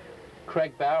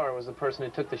 Craig Bauer was the person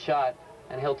who took the shot,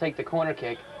 and he'll take the corner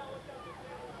kick.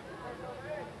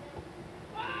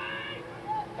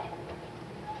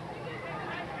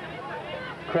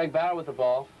 Craig Bauer with the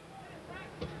ball.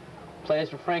 Plays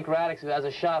for Frank Radix, who has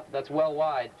a shot, but that's well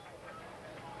wide.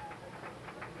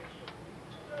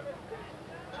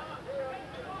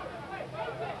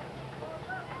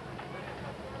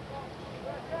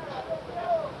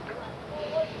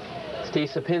 Steve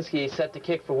Sapinski set to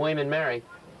kick for William and Mary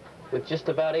with just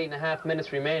about 8.5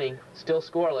 minutes remaining, still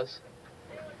scoreless.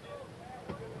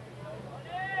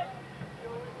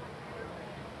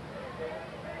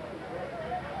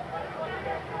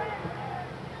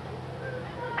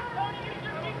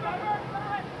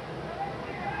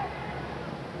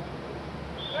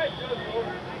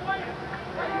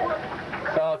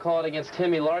 Foul called against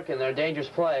Timmy Larkin, their dangerous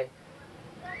play.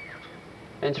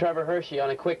 And Trevor Hershey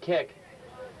on a quick kick.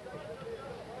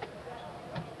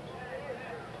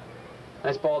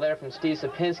 Nice ball there from Steve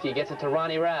Sapinski, gets it to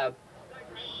Ronnie Rabb.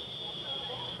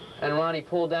 And Ronnie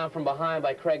pulled down from behind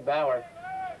by Craig Bauer.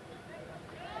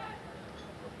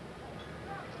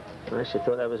 I actually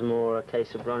thought that was more a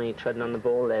case of Ronnie treading on the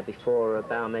ball there before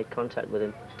Bauer made contact with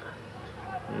him.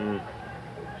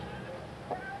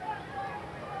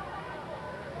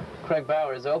 Craig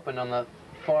Bauer is open on the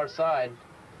far side,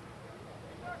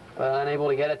 but unable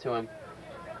to get it to him.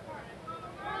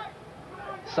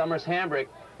 Summers Hambrick.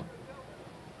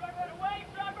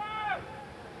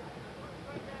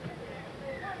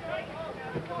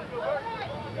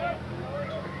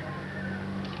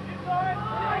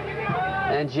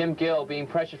 And Jim Gill being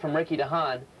pressured from Ricky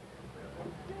DeHaan.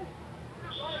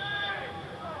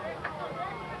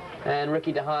 And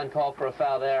Ricky DeHaan called for a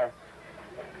foul there.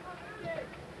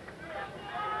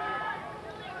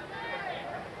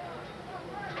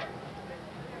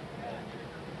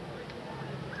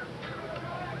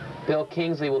 Bill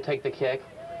Kingsley will take the kick.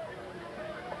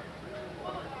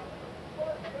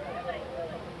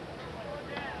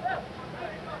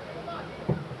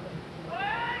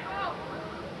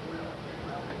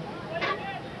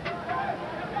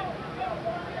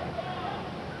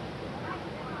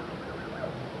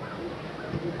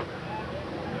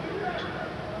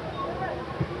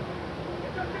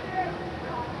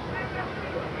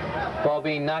 Ball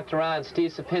being knocked around.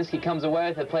 Steve Sapinski comes away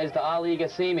with it, plays to Ali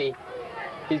Gassimi.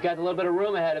 He's got a little bit of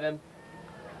room ahead of him.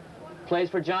 Plays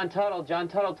for John Tuttle. John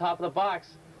Tuttle, top of the box.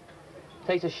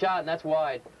 Takes a shot, and that's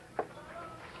wide.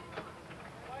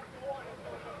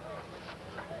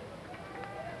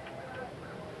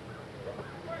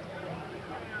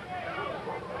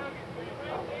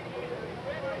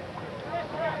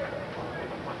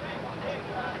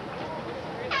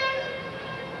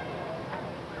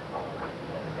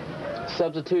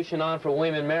 Substitution on for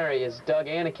William and Mary is Doug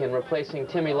Anakin replacing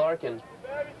Timmy Larkin.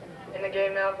 In the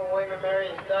game now for William and Mary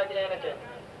is Doug Anakin.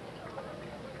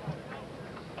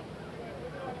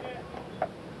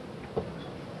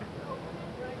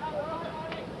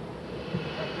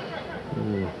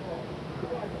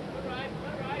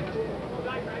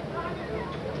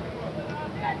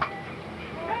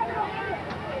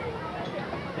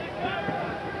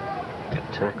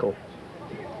 Good tackle.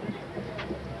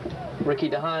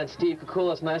 Ricky DeHaan and Steve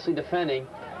Kukulis nicely defending.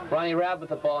 Ronnie Rabb with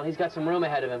the ball, and he's got some room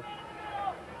ahead of him.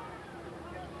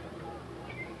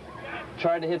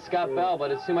 Tried to hit Scott Bell,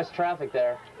 but it's too much traffic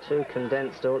there. Too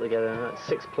condensed altogether. That's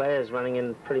 6 players running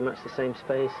in pretty much the same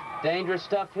space. Dangerous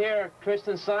stuff here.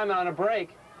 Kristen Simon on a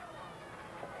break.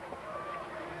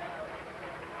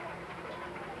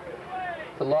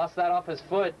 He lost that off his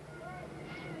foot.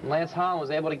 Lance Holland was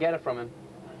able to get it from him.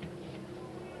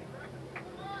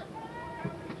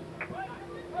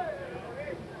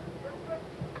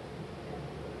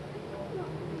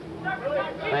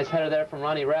 Nice header there from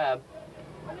Ronnie Rabb.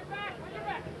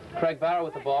 Craig Bauer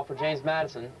with the ball for James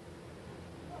Madison.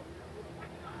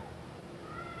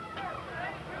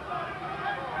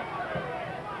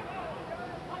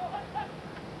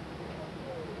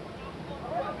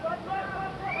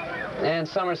 And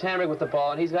Summers Hamrick with the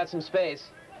ball, and he's got some space.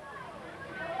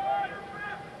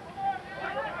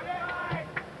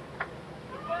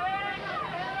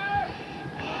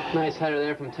 Nice header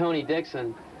there from Tony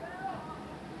Dixon.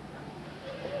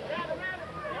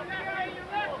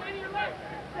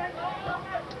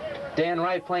 Dan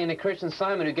Wright playing to Christian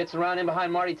Simon, who gets around in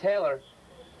behind Marty Taylor.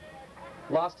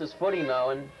 Lost his footing,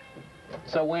 though, and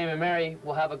so William and Mary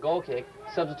will have a goal kick.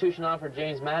 Substitution on for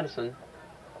James Madison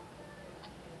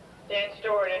Dan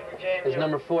Stewart in for JMU. is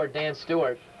number 4, Dan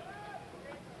Stewart.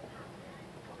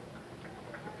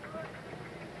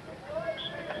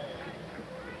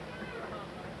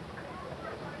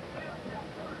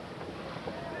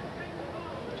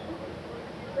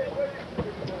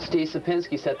 Steve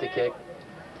Sapinski set the kick.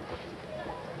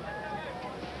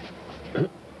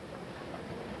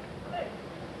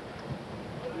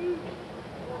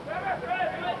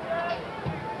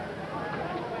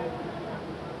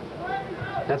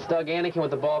 That's Doug Anakin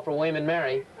with the ball for William &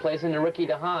 Mary. Plays into Ricky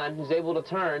DeHaan, who's able to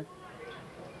turn.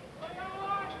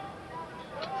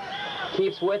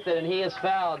 Keeps with it, and he is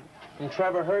fouled from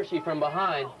Trevor Hershey from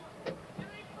behind.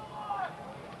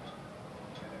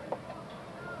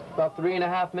 About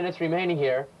 3.5 minutes remaining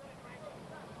here.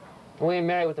 William &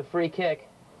 Mary with the free kick.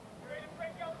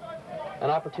 An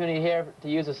opportunity here to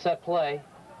use a set play.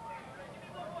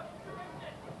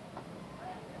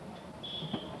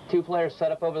 2 players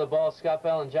set up over the ball, Scott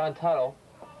Bell and John Tuttle.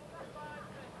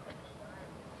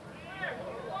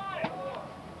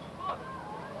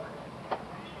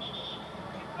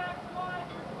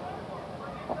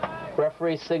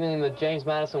 Referee signaling the James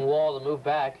Madison wall to move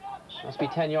back. Must be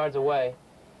 10 yards away.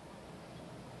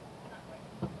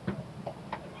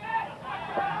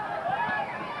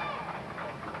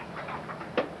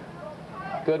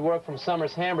 Good work from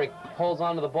Summers. Hambrick holds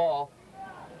onto the ball.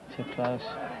 Too close.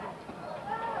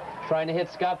 Trying to hit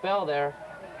Scott Bell there.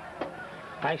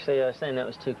 Actually, I was saying that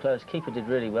was too close. Keeper did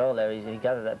really well there. He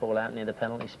gathered that ball out near the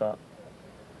penalty spot.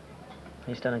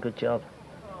 He's done a good job.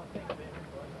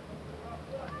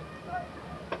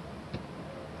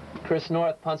 Chris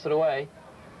North punts it away.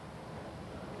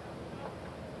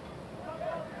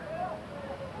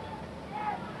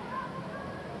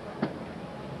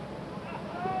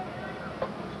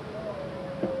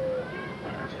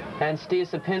 And Steve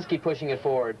Sapinski pushing it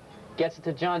forward. Gets it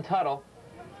to John Tuttle.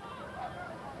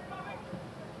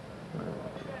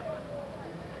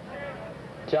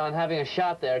 John having a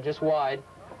shot there, just wide.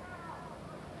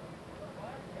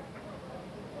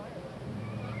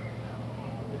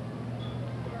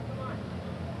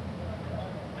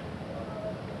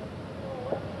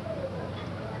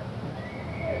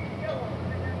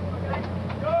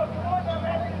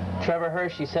 Trevor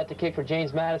Hershey set to kick for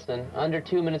James Madison. Under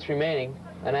 2 minutes remaining.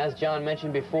 And as John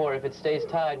mentioned before, if it stays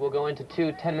tied, we'll go into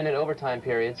 2 10-minute overtime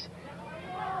periods.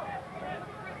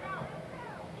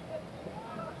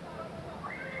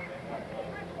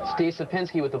 Steve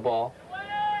Sapinski with the ball.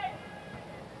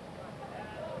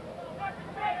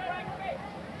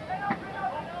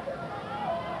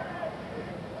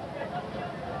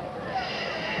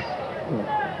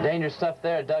 Dangerous stuff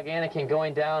there. Doug Anakin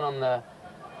going down on the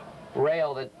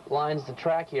rail that lines the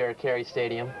track here at Carey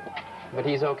Stadium, but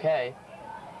he's okay.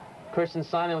 Christian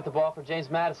Simon with the ball for James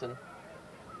Madison.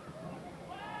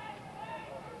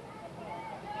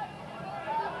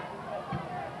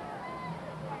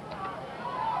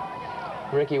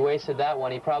 Ricky wasted that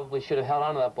one. He probably should have held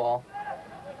on to that ball.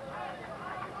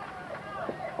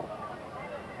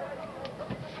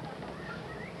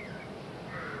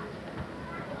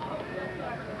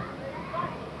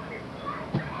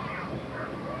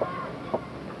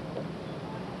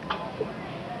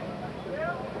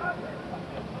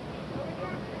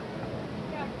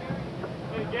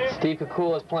 Steve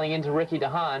Kakula is playing into Ricky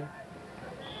DeHaan.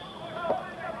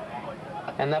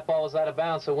 And that ball was out of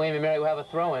bounds, so William & Mary will have a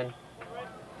throw-in.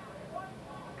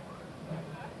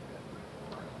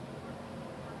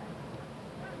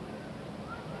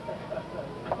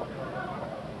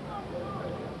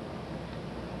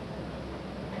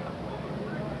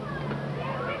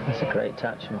 That's a great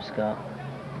touch from Scott.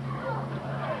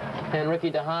 And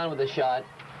Ricky DeHaan with a shot.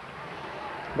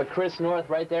 But Chris North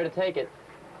right there to take it.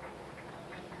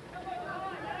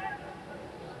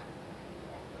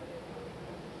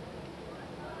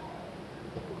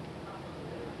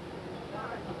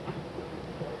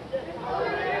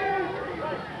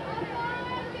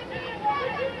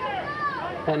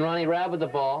 And Ronnie Rabb with the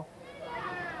ball.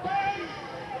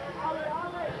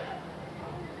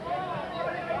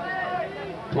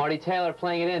 Marty Taylor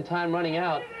playing it in, time running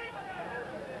out.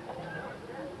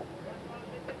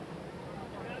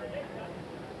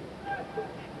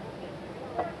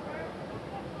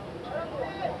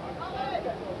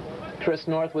 Chris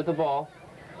North with the ball.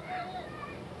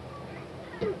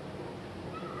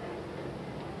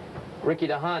 Ricky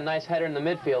DeHaan, nice header in the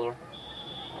midfielder.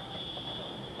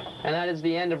 And that is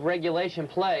the end of regulation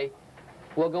play.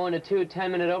 We'll go into 2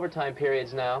 10-minute overtime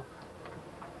periods now.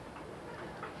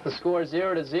 The score is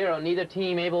 0-0, neither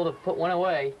team able to put one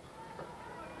away.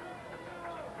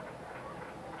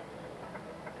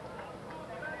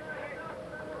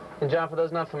 And John, for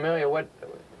those not familiar, what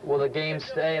will the game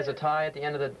stay as a tie at the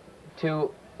end of the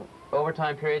 2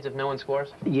 overtime periods if no one scores?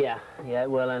 Yeah,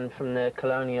 well, and from the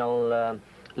Colonial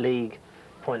League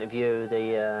point of view,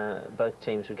 both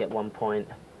teams would get 1 point.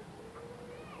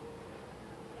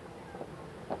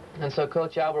 And so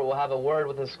Coach Albert will have a word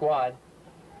with his squad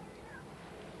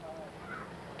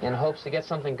in hopes to get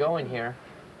something going here.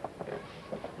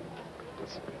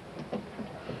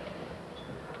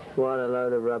 What a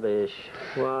load of rubbish.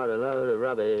 What a load of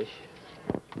rubbish.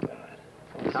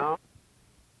 Tom?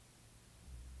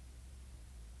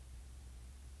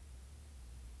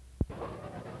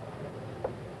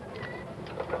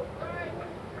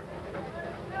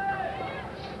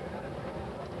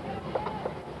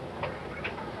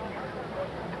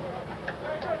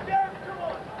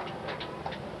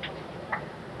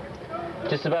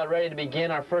 Just about ready to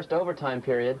begin our first overtime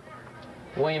period.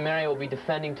 William Mary will be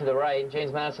defending to the right,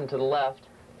 James Madison to the left.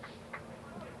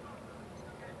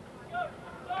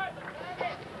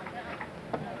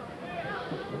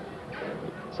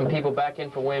 Some people back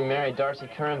in for William Mary. Darcy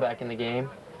Curran back in the game.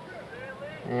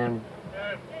 And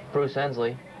Bruce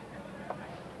Ensley.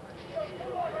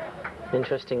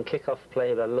 Interesting kickoff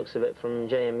play by the looks of it from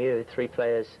JMU. 3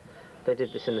 players. They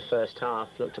did this in the first half.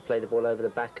 Looked to play the ball over the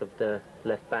back of the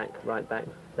left back, left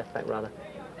back rather.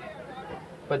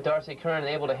 But Darcy Curran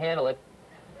able to handle it.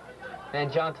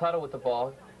 And John Tuttle with the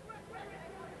ball.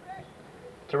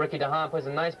 To Ricky DeHaan, plays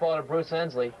a nice ball to Bruce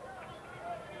Ensley.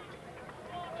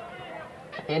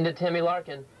 Into Timmy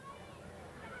Larkin.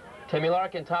 Timmy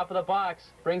Larkin, top of the box,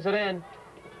 brings it in.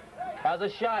 Has a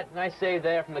shot. Nice save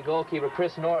there from the goalkeeper,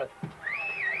 Chris North.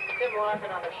 Tim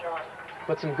Larkin on the shot.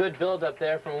 But some good build up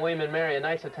there from William and Mary, a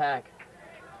nice attack.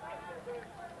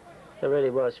 It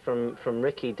really was from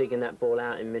Ricky digging that ball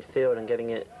out in midfield and getting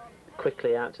it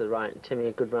quickly out to the right. Timmy,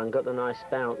 a good run, got the nice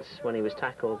bounce when he was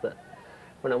tackled, but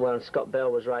went well, and Scott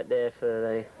Bell was right there for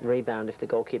the rebound if the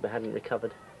goalkeeper hadn't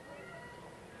recovered.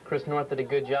 Chris North did a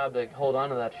good job to hold on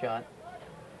to that shot.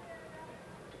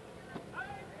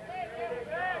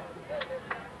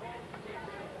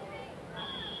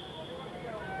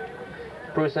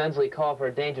 Bruce Ensley called for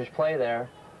a dangerous play there.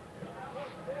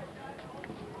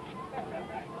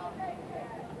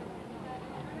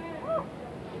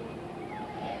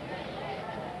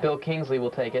 Bill Kingsley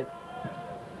will take it.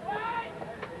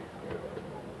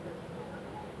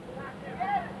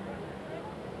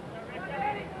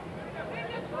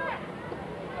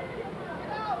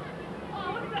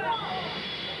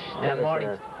 And Marty.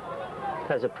 That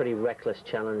was a pretty reckless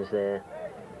challenge there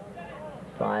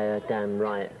by Dan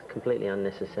Wright. Completely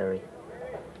unnecessary.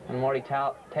 And Marty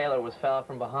Taylor was fouled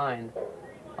from behind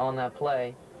on that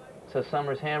play. So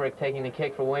Summers Hamrick taking the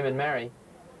kick for William and Mary.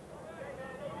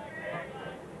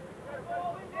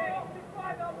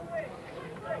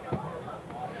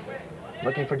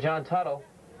 Looking for John Tuttle.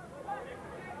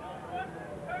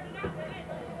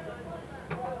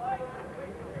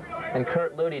 And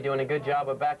Kurt Ludy doing a good job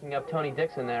of backing up Tony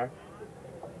Dixon there.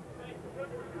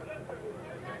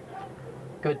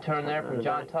 Good turn there from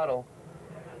John Tuttle.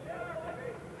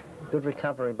 Good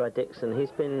recovery by Dixon. He's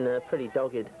been pretty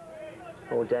dogged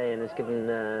all day and has given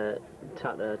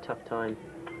Tut a tough time.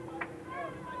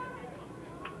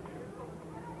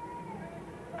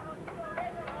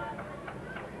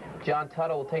 John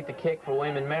Tuttle will take the kick for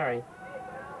William and Mary.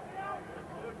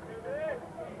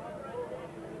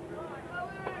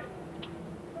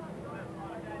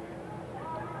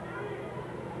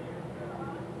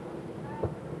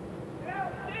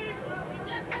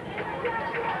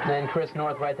 And Chris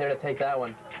North right there to take that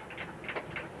one.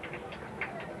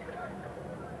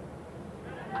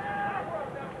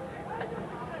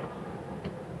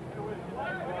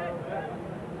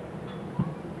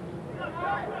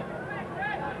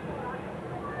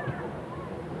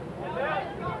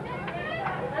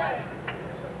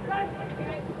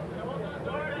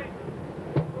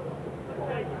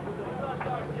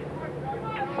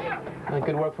 And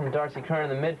good work from Darcy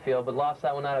Curran in the midfield, but lost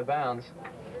that one out of bounds.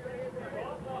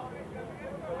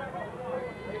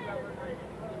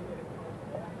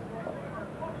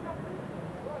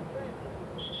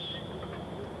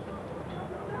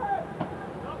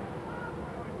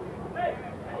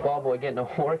 Ballboy getting a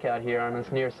workout here on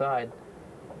this near side.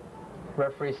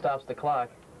 Referee stops the clock.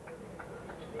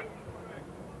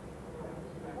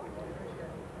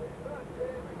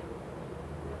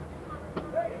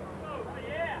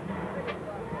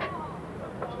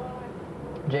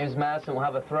 James Madison will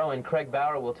have a throw in. Craig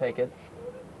Bauer will take it.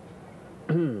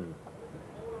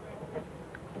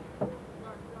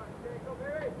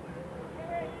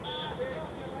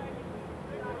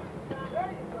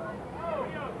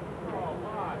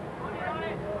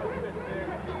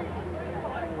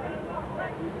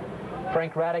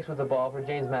 Mike Raddick's with the ball for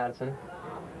James Madison.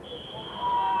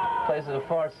 Plays to the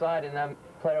far side, and that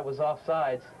player was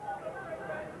offsides.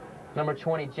 Number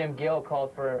 20, Jim Gill,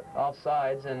 called for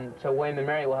offsides, and so William and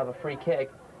Mary will have a free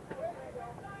kick.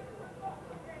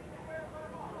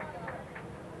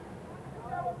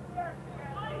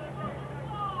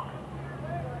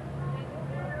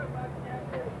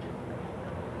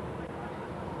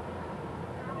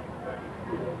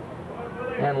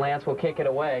 And Lance will kick it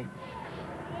away.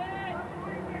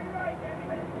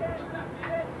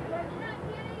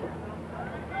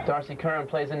 Darcy Curran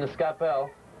plays into Scott Bell.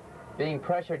 Being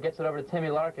pressured, gets it over to Timmy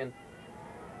Larkin.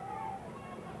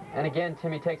 And again,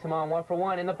 Timmy takes him on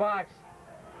 1-for-1 in the box.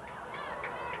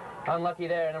 Unlucky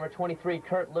there, number 23,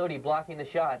 Kurt Ludy, blocking the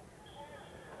shot.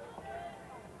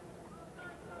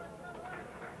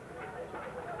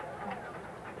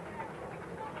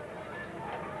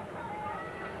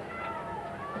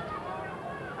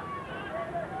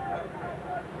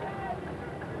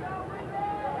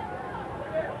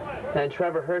 And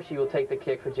Trevor Hershey will take the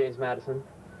kick for James Madison.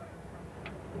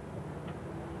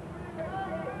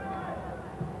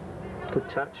 Good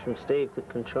touch from Steve, good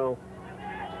control.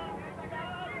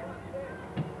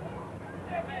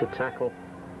 Good tackle.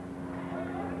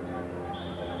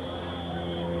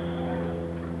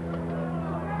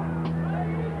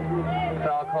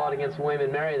 Foul called against William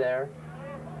and Mary there.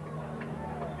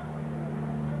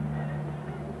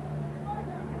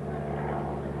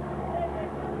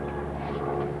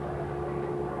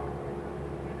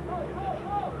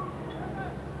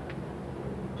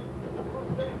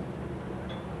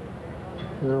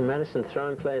 No, Madison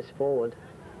throwing players forward.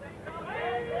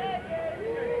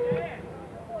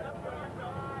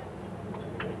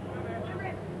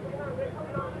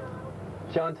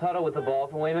 John Tuttle with the ball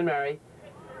for William and Mary.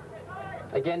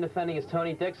 Again defending is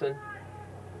Tony Dixon.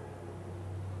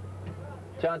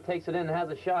 John takes it in and has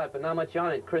a shot, but not much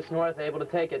on it. Chris North able to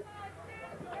take it.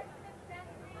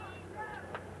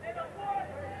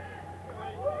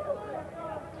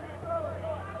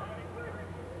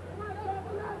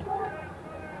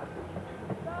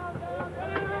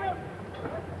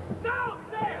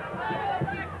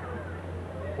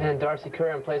 And Darcy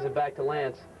Curran plays it back to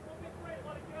Lance.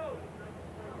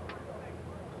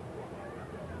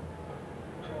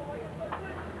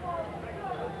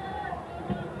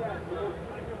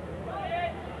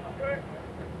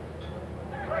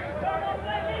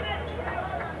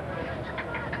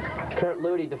 Kurt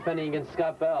Ludy defending against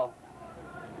Scott Bell.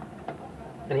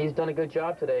 And he's done a good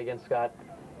job today against Scott.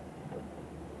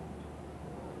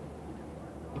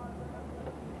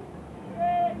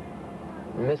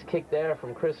 Missed kick there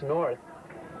from Chris North.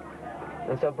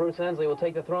 And so Bruce Ensley will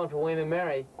take the throw in for William and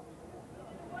Mary.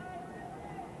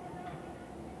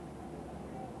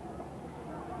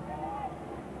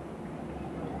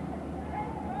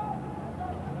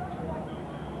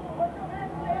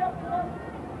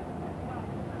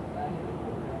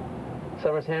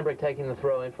 Summers Hambrick taking the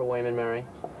throw in for William and Mary.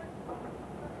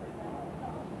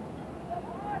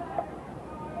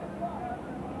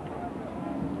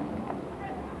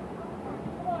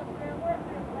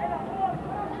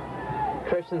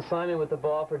 Christian Simon with the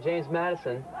ball for James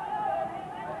Madison.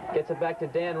 Gets it back to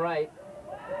Dan Wright.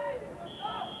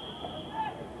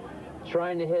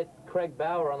 Trying to hit Craig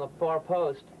Bauer on the far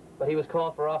post, but he was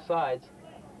called for offsides.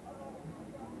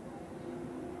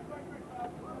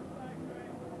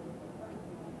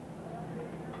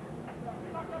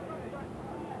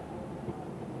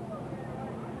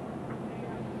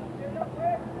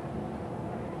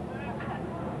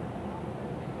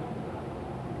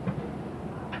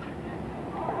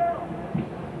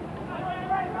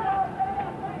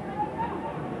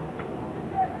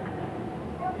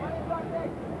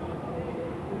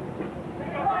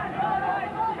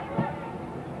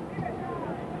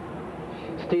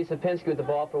 Steve Sapinski with the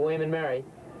ball for William and Mary.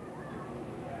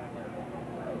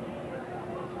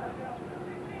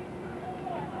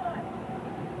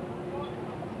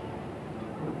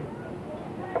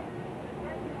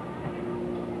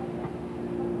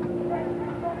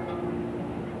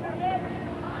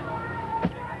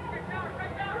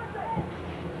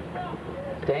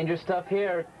 Dangerous stuff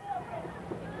here.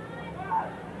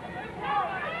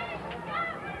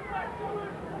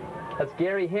 That's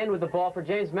Gary Hind with the ball for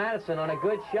James Madison on a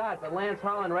good shot, but Lance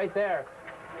Holland right there.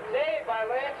 Saved by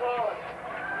Lance Holland.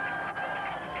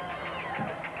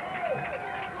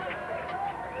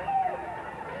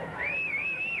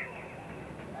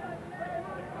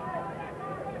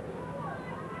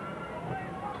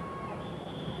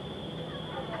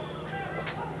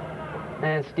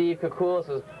 And Steve Kukulis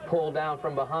was pulled down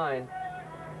from behind.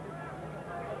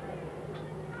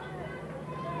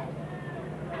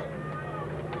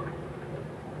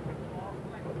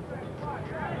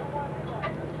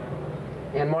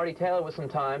 Marty Taylor with some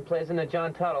time, plays into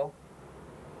John Tuttle.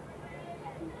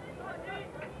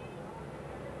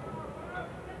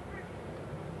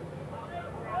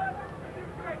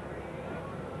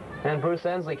 And Bruce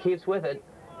Ensley keeps with it.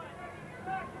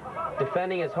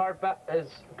 Defending his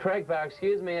Craig back,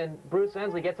 excuse me, and Bruce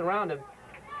Ensley gets around him.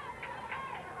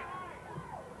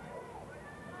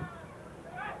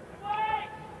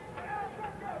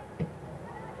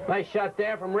 Nice shot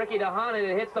there from Ricky DeHaan, and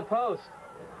it hits the post.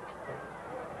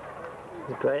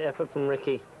 A great effort from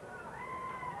Ricky.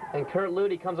 And Kurt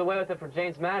Ludy comes away with it for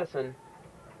James Madison.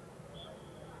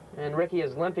 And Ricky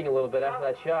is limping a little bit after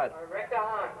that shot. Rick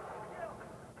DeHaan.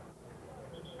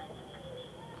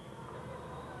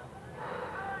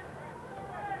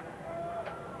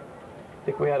 I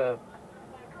think we had a...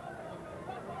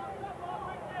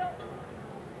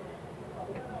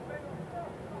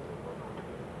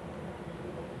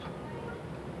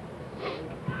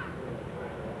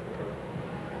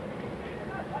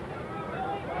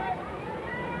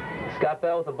 Scott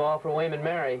Bell with the ball for William and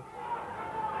Mary.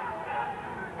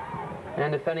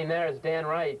 And defending there is Dan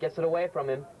Wright. Gets it away from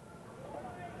him.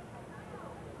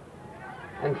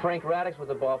 And Frank Radix with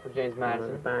the ball for James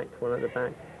Madison. One at the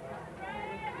back.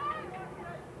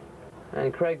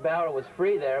 And Craig Bauer was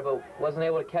free there, but wasn't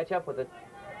able to catch up with it.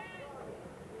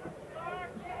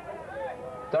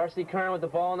 Darcy Kern with the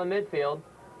ball in the midfield.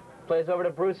 Plays over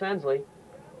to Bruce Ensley.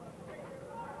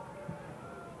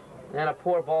 And a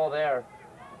poor ball there.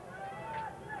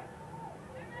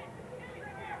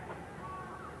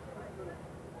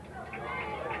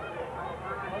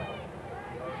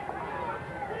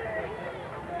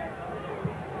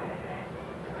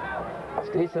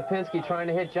 Steve Sapinski trying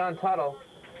to hit John Tuttle.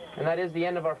 And that is the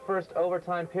end of our first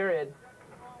overtime period.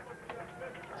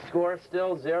 Score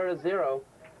still 0-0.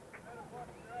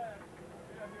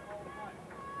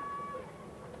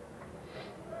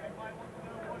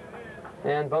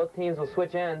 And both teams will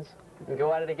switch ends and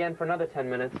go at it again for another 10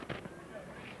 minutes.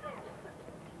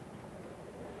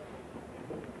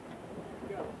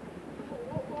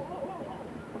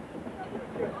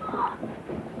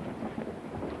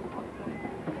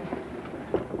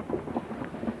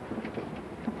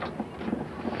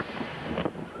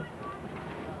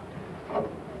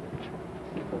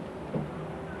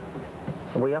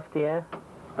 Are we off the air?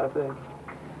 I think.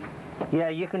 Yeah,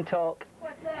 you can talk.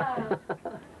 What's that?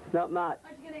 Not much.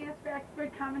 Aren't you going to ask for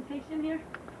expert commentation here?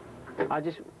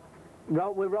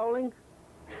 We're rolling?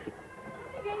 The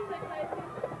games I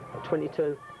played.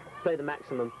 22. Play the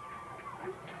maximum.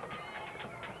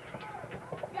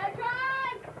 Gotta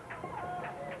drive!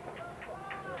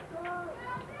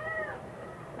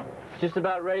 Just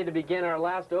about ready to begin our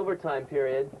last overtime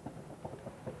period.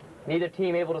 Neither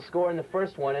team able to score in the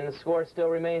first one, and the score still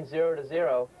remains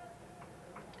 0-0.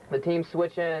 The teams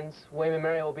switch ends. William and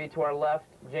Mary will be to our left,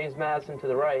 James Madison to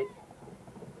the right.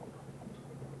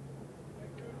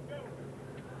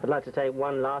 I'd like to take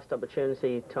one last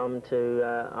opportunity, Tom, to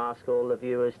ask all the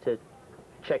viewers to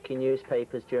check your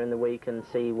newspapers during the week and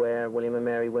see where William and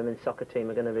Mary women's soccer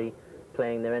team are going to be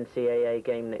playing their NCAA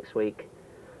game next week.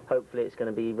 Hopefully it's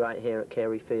going to be right here at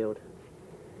Carey Field.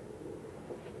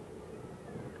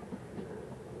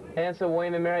 And so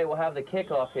William and Mary will have the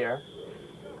kickoff here.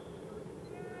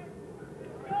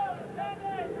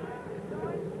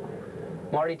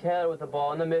 Marty Taylor with the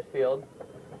ball in the midfield.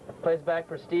 Plays back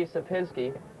for Steve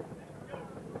Sapinski.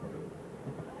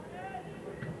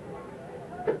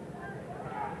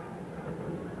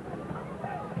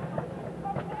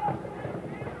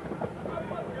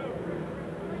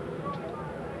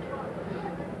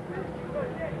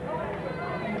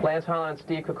 Lance Holland and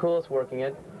Steve Kukulis working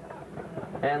it.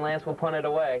 And Lance will punt it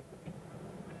away.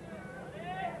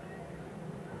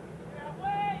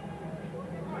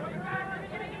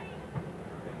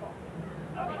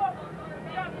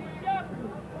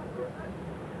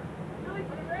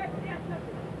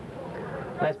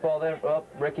 Nice ball there. Oh,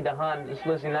 Ricky DeHaan just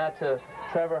losing that to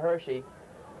Trevor Hershey.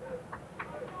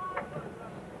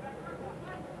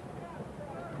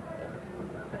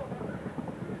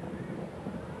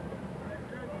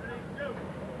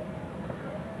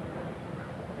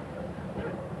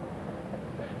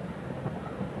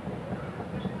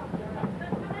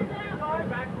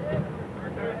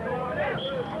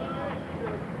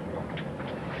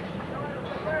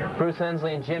 Bruce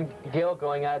Ensley and Jim Gill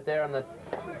going out there on the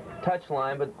touch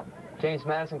line, but James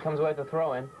Madison comes away with the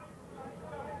throw-in.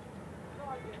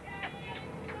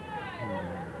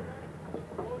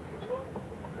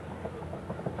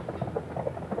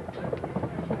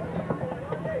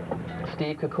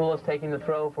 Steve Kukulis taking the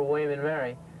throw for William and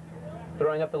Mary.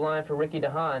 Throwing up the line for Ricky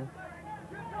DeHaan.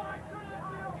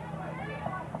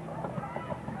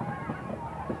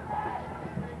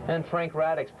 And Frank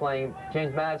Raddick's playing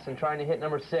James Madison, trying to hit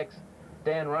number 6,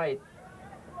 Dan Wright.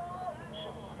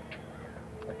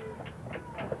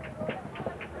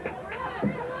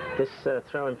 This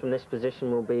throw-in from this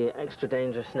position will be extra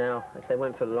dangerous now. If they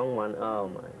went for the long one, oh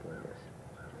my goodness.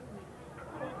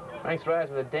 Frank Raddick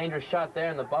with a dangerous shot there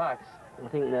in the box. I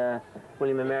think the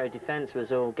William & Mary defense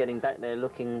was all getting back there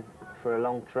looking for a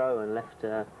long throw and left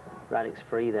Raddick's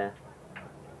free there.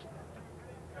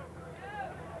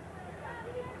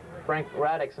 Frank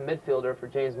Raddick's a midfielder for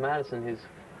James Madison, who's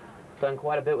done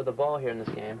quite a bit with the ball here in this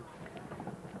game.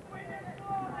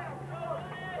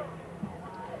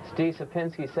 Steve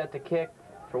Sapinski set to kick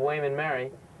for William &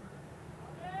 Mary.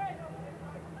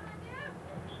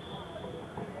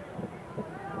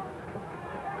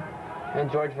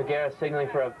 And George Vergara signaling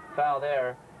for a foul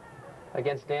there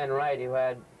against Dan Wright, who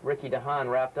had Ricky DeHaan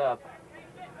wrapped up.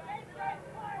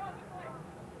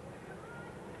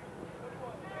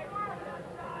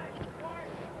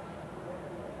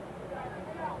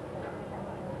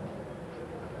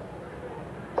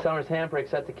 Summers Hamprick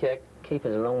set to kick.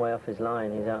 Keeper's a long way off his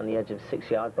line. He's out on the edge of the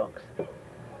 6-yard box.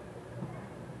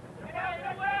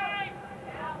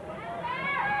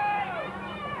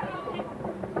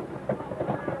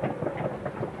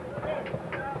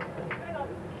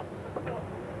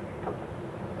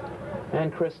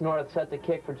 And Chris North set to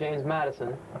kick for James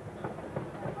Madison.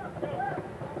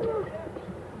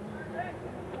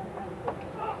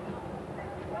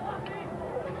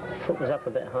 Foot was up a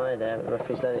bit high there, but the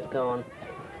referee's let it go on.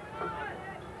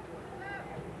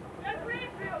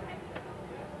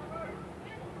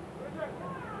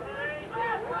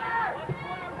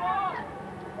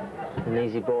 An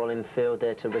easy ball in field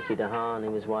there to Ricky DeHaan. He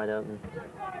was wide open.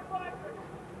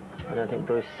 I don't think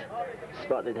Bruce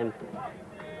spotted him.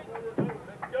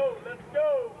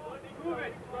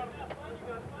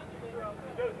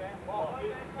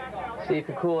 Steve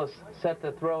Kukulis set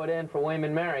to throw it in for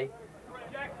William & Mary.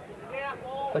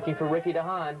 Looking for Ricky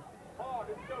DeHaan.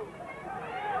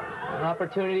 An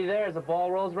opportunity there as the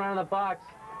ball rolls around the box,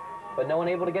 but no one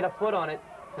able to get a foot on it,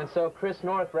 and so Chris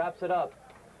North wraps it up.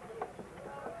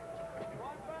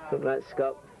 Looked like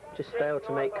Scott just failed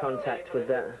to make contact with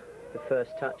the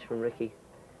first touch from Ricky.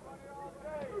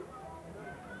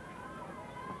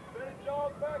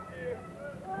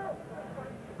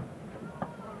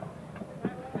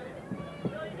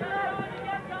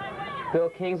 Bill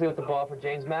Kingsley with the ball for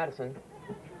James Madison.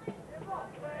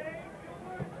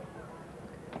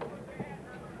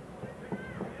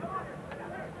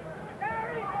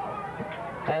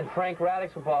 And Frank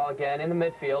Raddick's with the ball again in the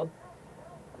midfield.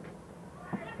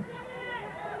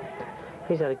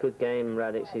 He's had a good game,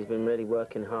 Raddick. He's been really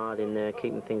working hard in there,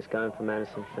 keeping things going for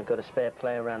Madison. They've got a spare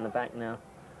player around the back now.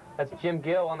 That's Jim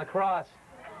Gill on the cross.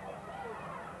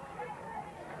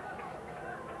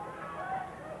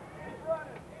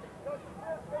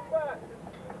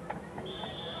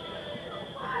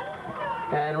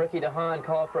 And Ricky DeHaan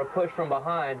called for a push from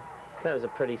behind. That was a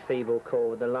pretty feeble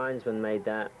call. The linesman made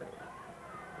that.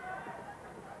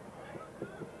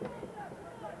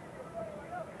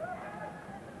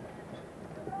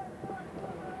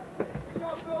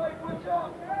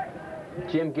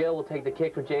 Jim Gill will take the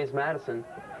kick for James Madison.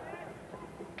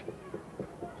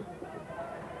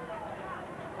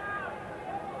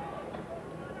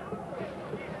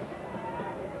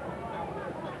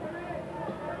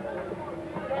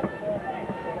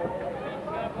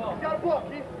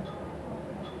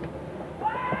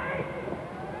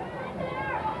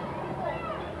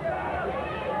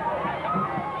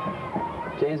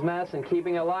 James Madison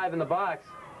keeping it alive in the box.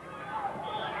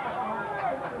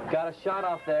 Got a shot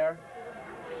off there.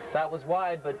 That was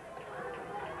wide, but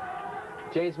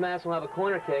James Madison will have a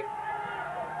corner kick.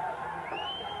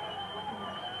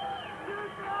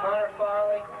 Connor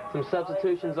Farley. Some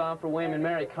substitutions on for William &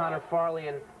 Mary. Connor Farley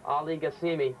and Ali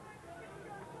Gassimi.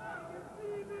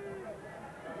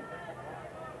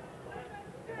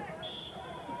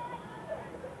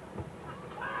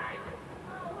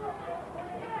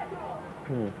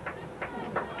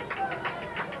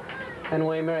 And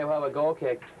William & Mary will have a goal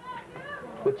kick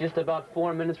with just about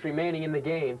 4 minutes remaining in the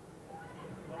game.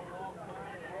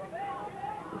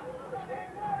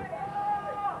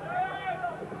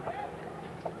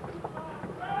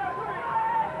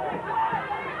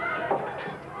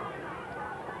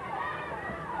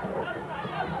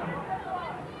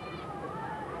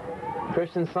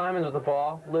 Christian Simons with the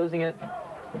ball, losing it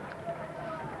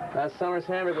as Summers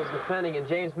Hamburg was defending, and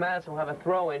James Madison will have a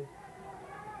throw-in.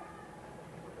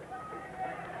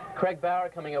 Craig Bauer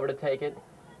coming over to take it.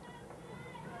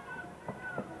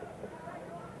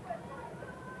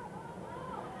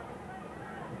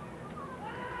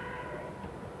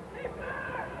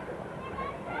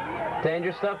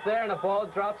 Dangerous stuff there, and the ball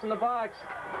drops in the box.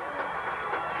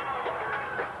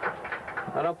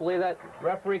 I don't believe that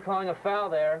referee calling a foul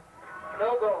there.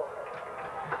 No goal.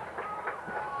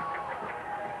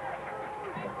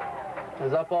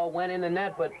 As that ball went in the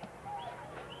net, but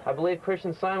I believe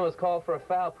Christian Simon was called for a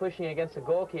foul pushing against the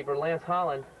goalkeeper, Lance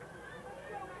Holland.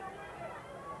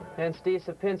 And Steve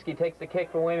Sapinski takes the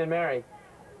kick for William & Mary.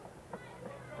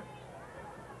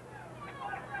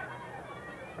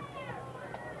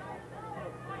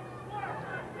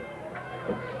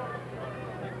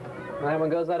 That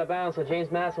one goes out of bounds, so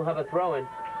James Madison will have a throw-in.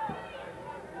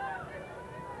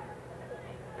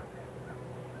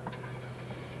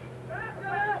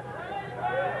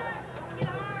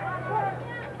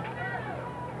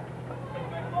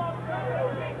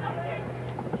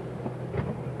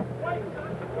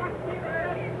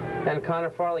 And Connor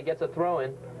Farley gets a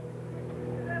throw-in.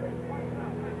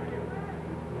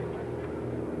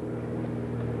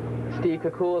 Steve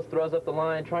Kakulis throws up the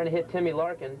line, trying to hit Timmy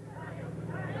Larkin,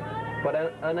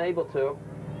 but unable to.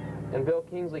 And Bill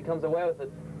Kingsley comes away with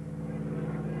it.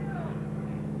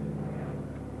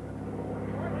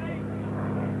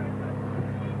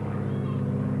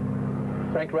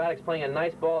 Frank Raddock's playing a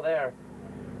nice ball there.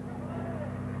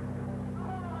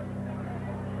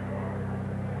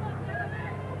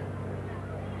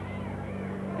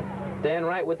 Dan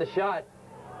Wright with the shot,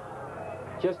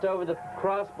 just over the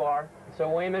crossbar. So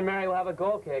William & Mary will have a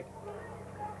goal kick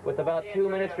with about 2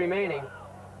 minutes remaining.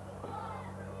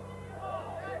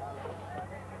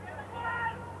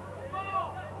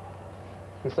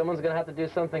 And someone's going to have to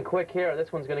do something quick here.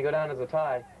 This one's going to go down as a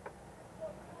tie.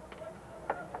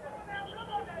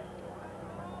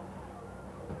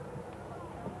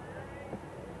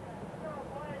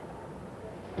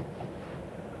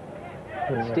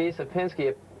 Steve Sapinski,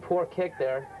 a poor kick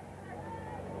there.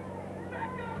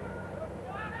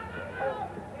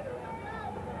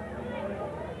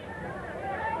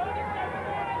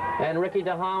 And Ricky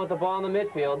DeHaan with the ball in the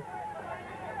midfield.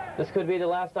 This could be the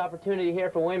last opportunity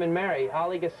here for William & Mary.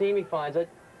 Ali Gassimi finds it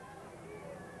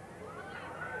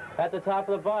at the top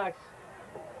of the box,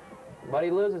 but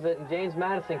he loses it, and James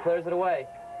Madison clears it away.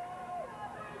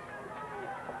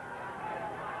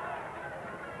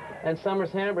 And Summers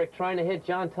Hambrick trying to hit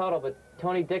John Tuttle, but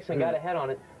Tony Dixon got ahead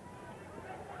on it.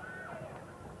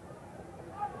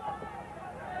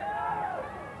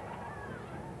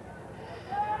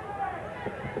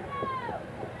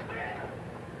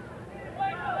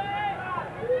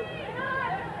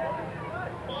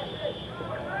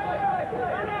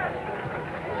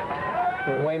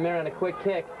 Wayne Mayer on a quick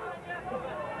kick.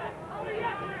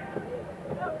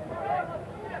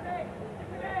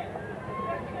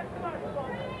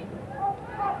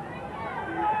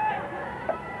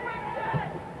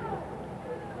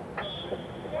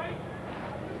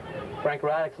 Frank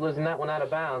Raddock's losing that one out of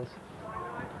bounds.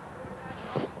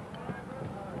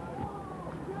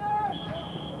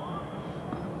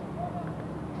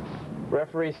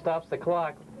 Referee stops the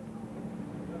clock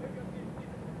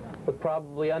with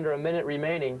probably under a minute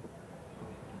remaining.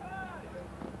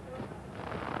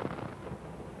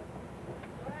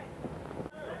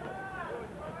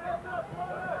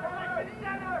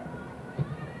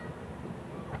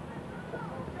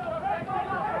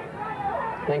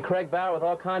 And Craig Bauer with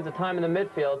all kinds of time in the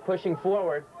midfield, pushing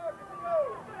forward.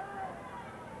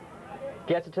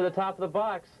 Gets it to the top of the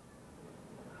box.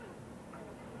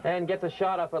 And gets a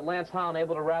shot up, but Lance Holland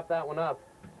able to wrap that one up.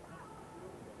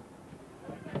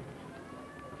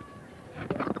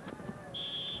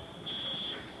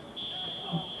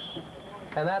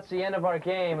 And that's the end of our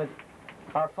game.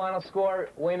 Our final score,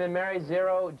 William & Mary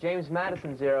 0, James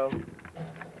Madison 0.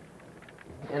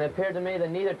 And it appeared to me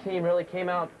that neither team really came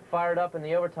out fired up in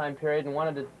the overtime period and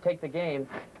wanted to take the game.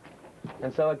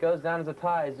 And so it goes down as a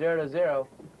tie, 0-0.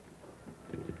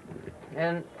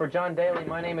 And for John Daly,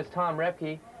 my name is Tom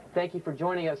Repke. Thank you for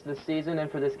joining us this season and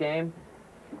for this game.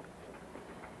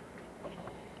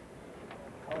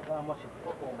 I was watching a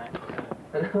football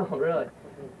match. Oh, really?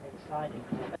 Exciting.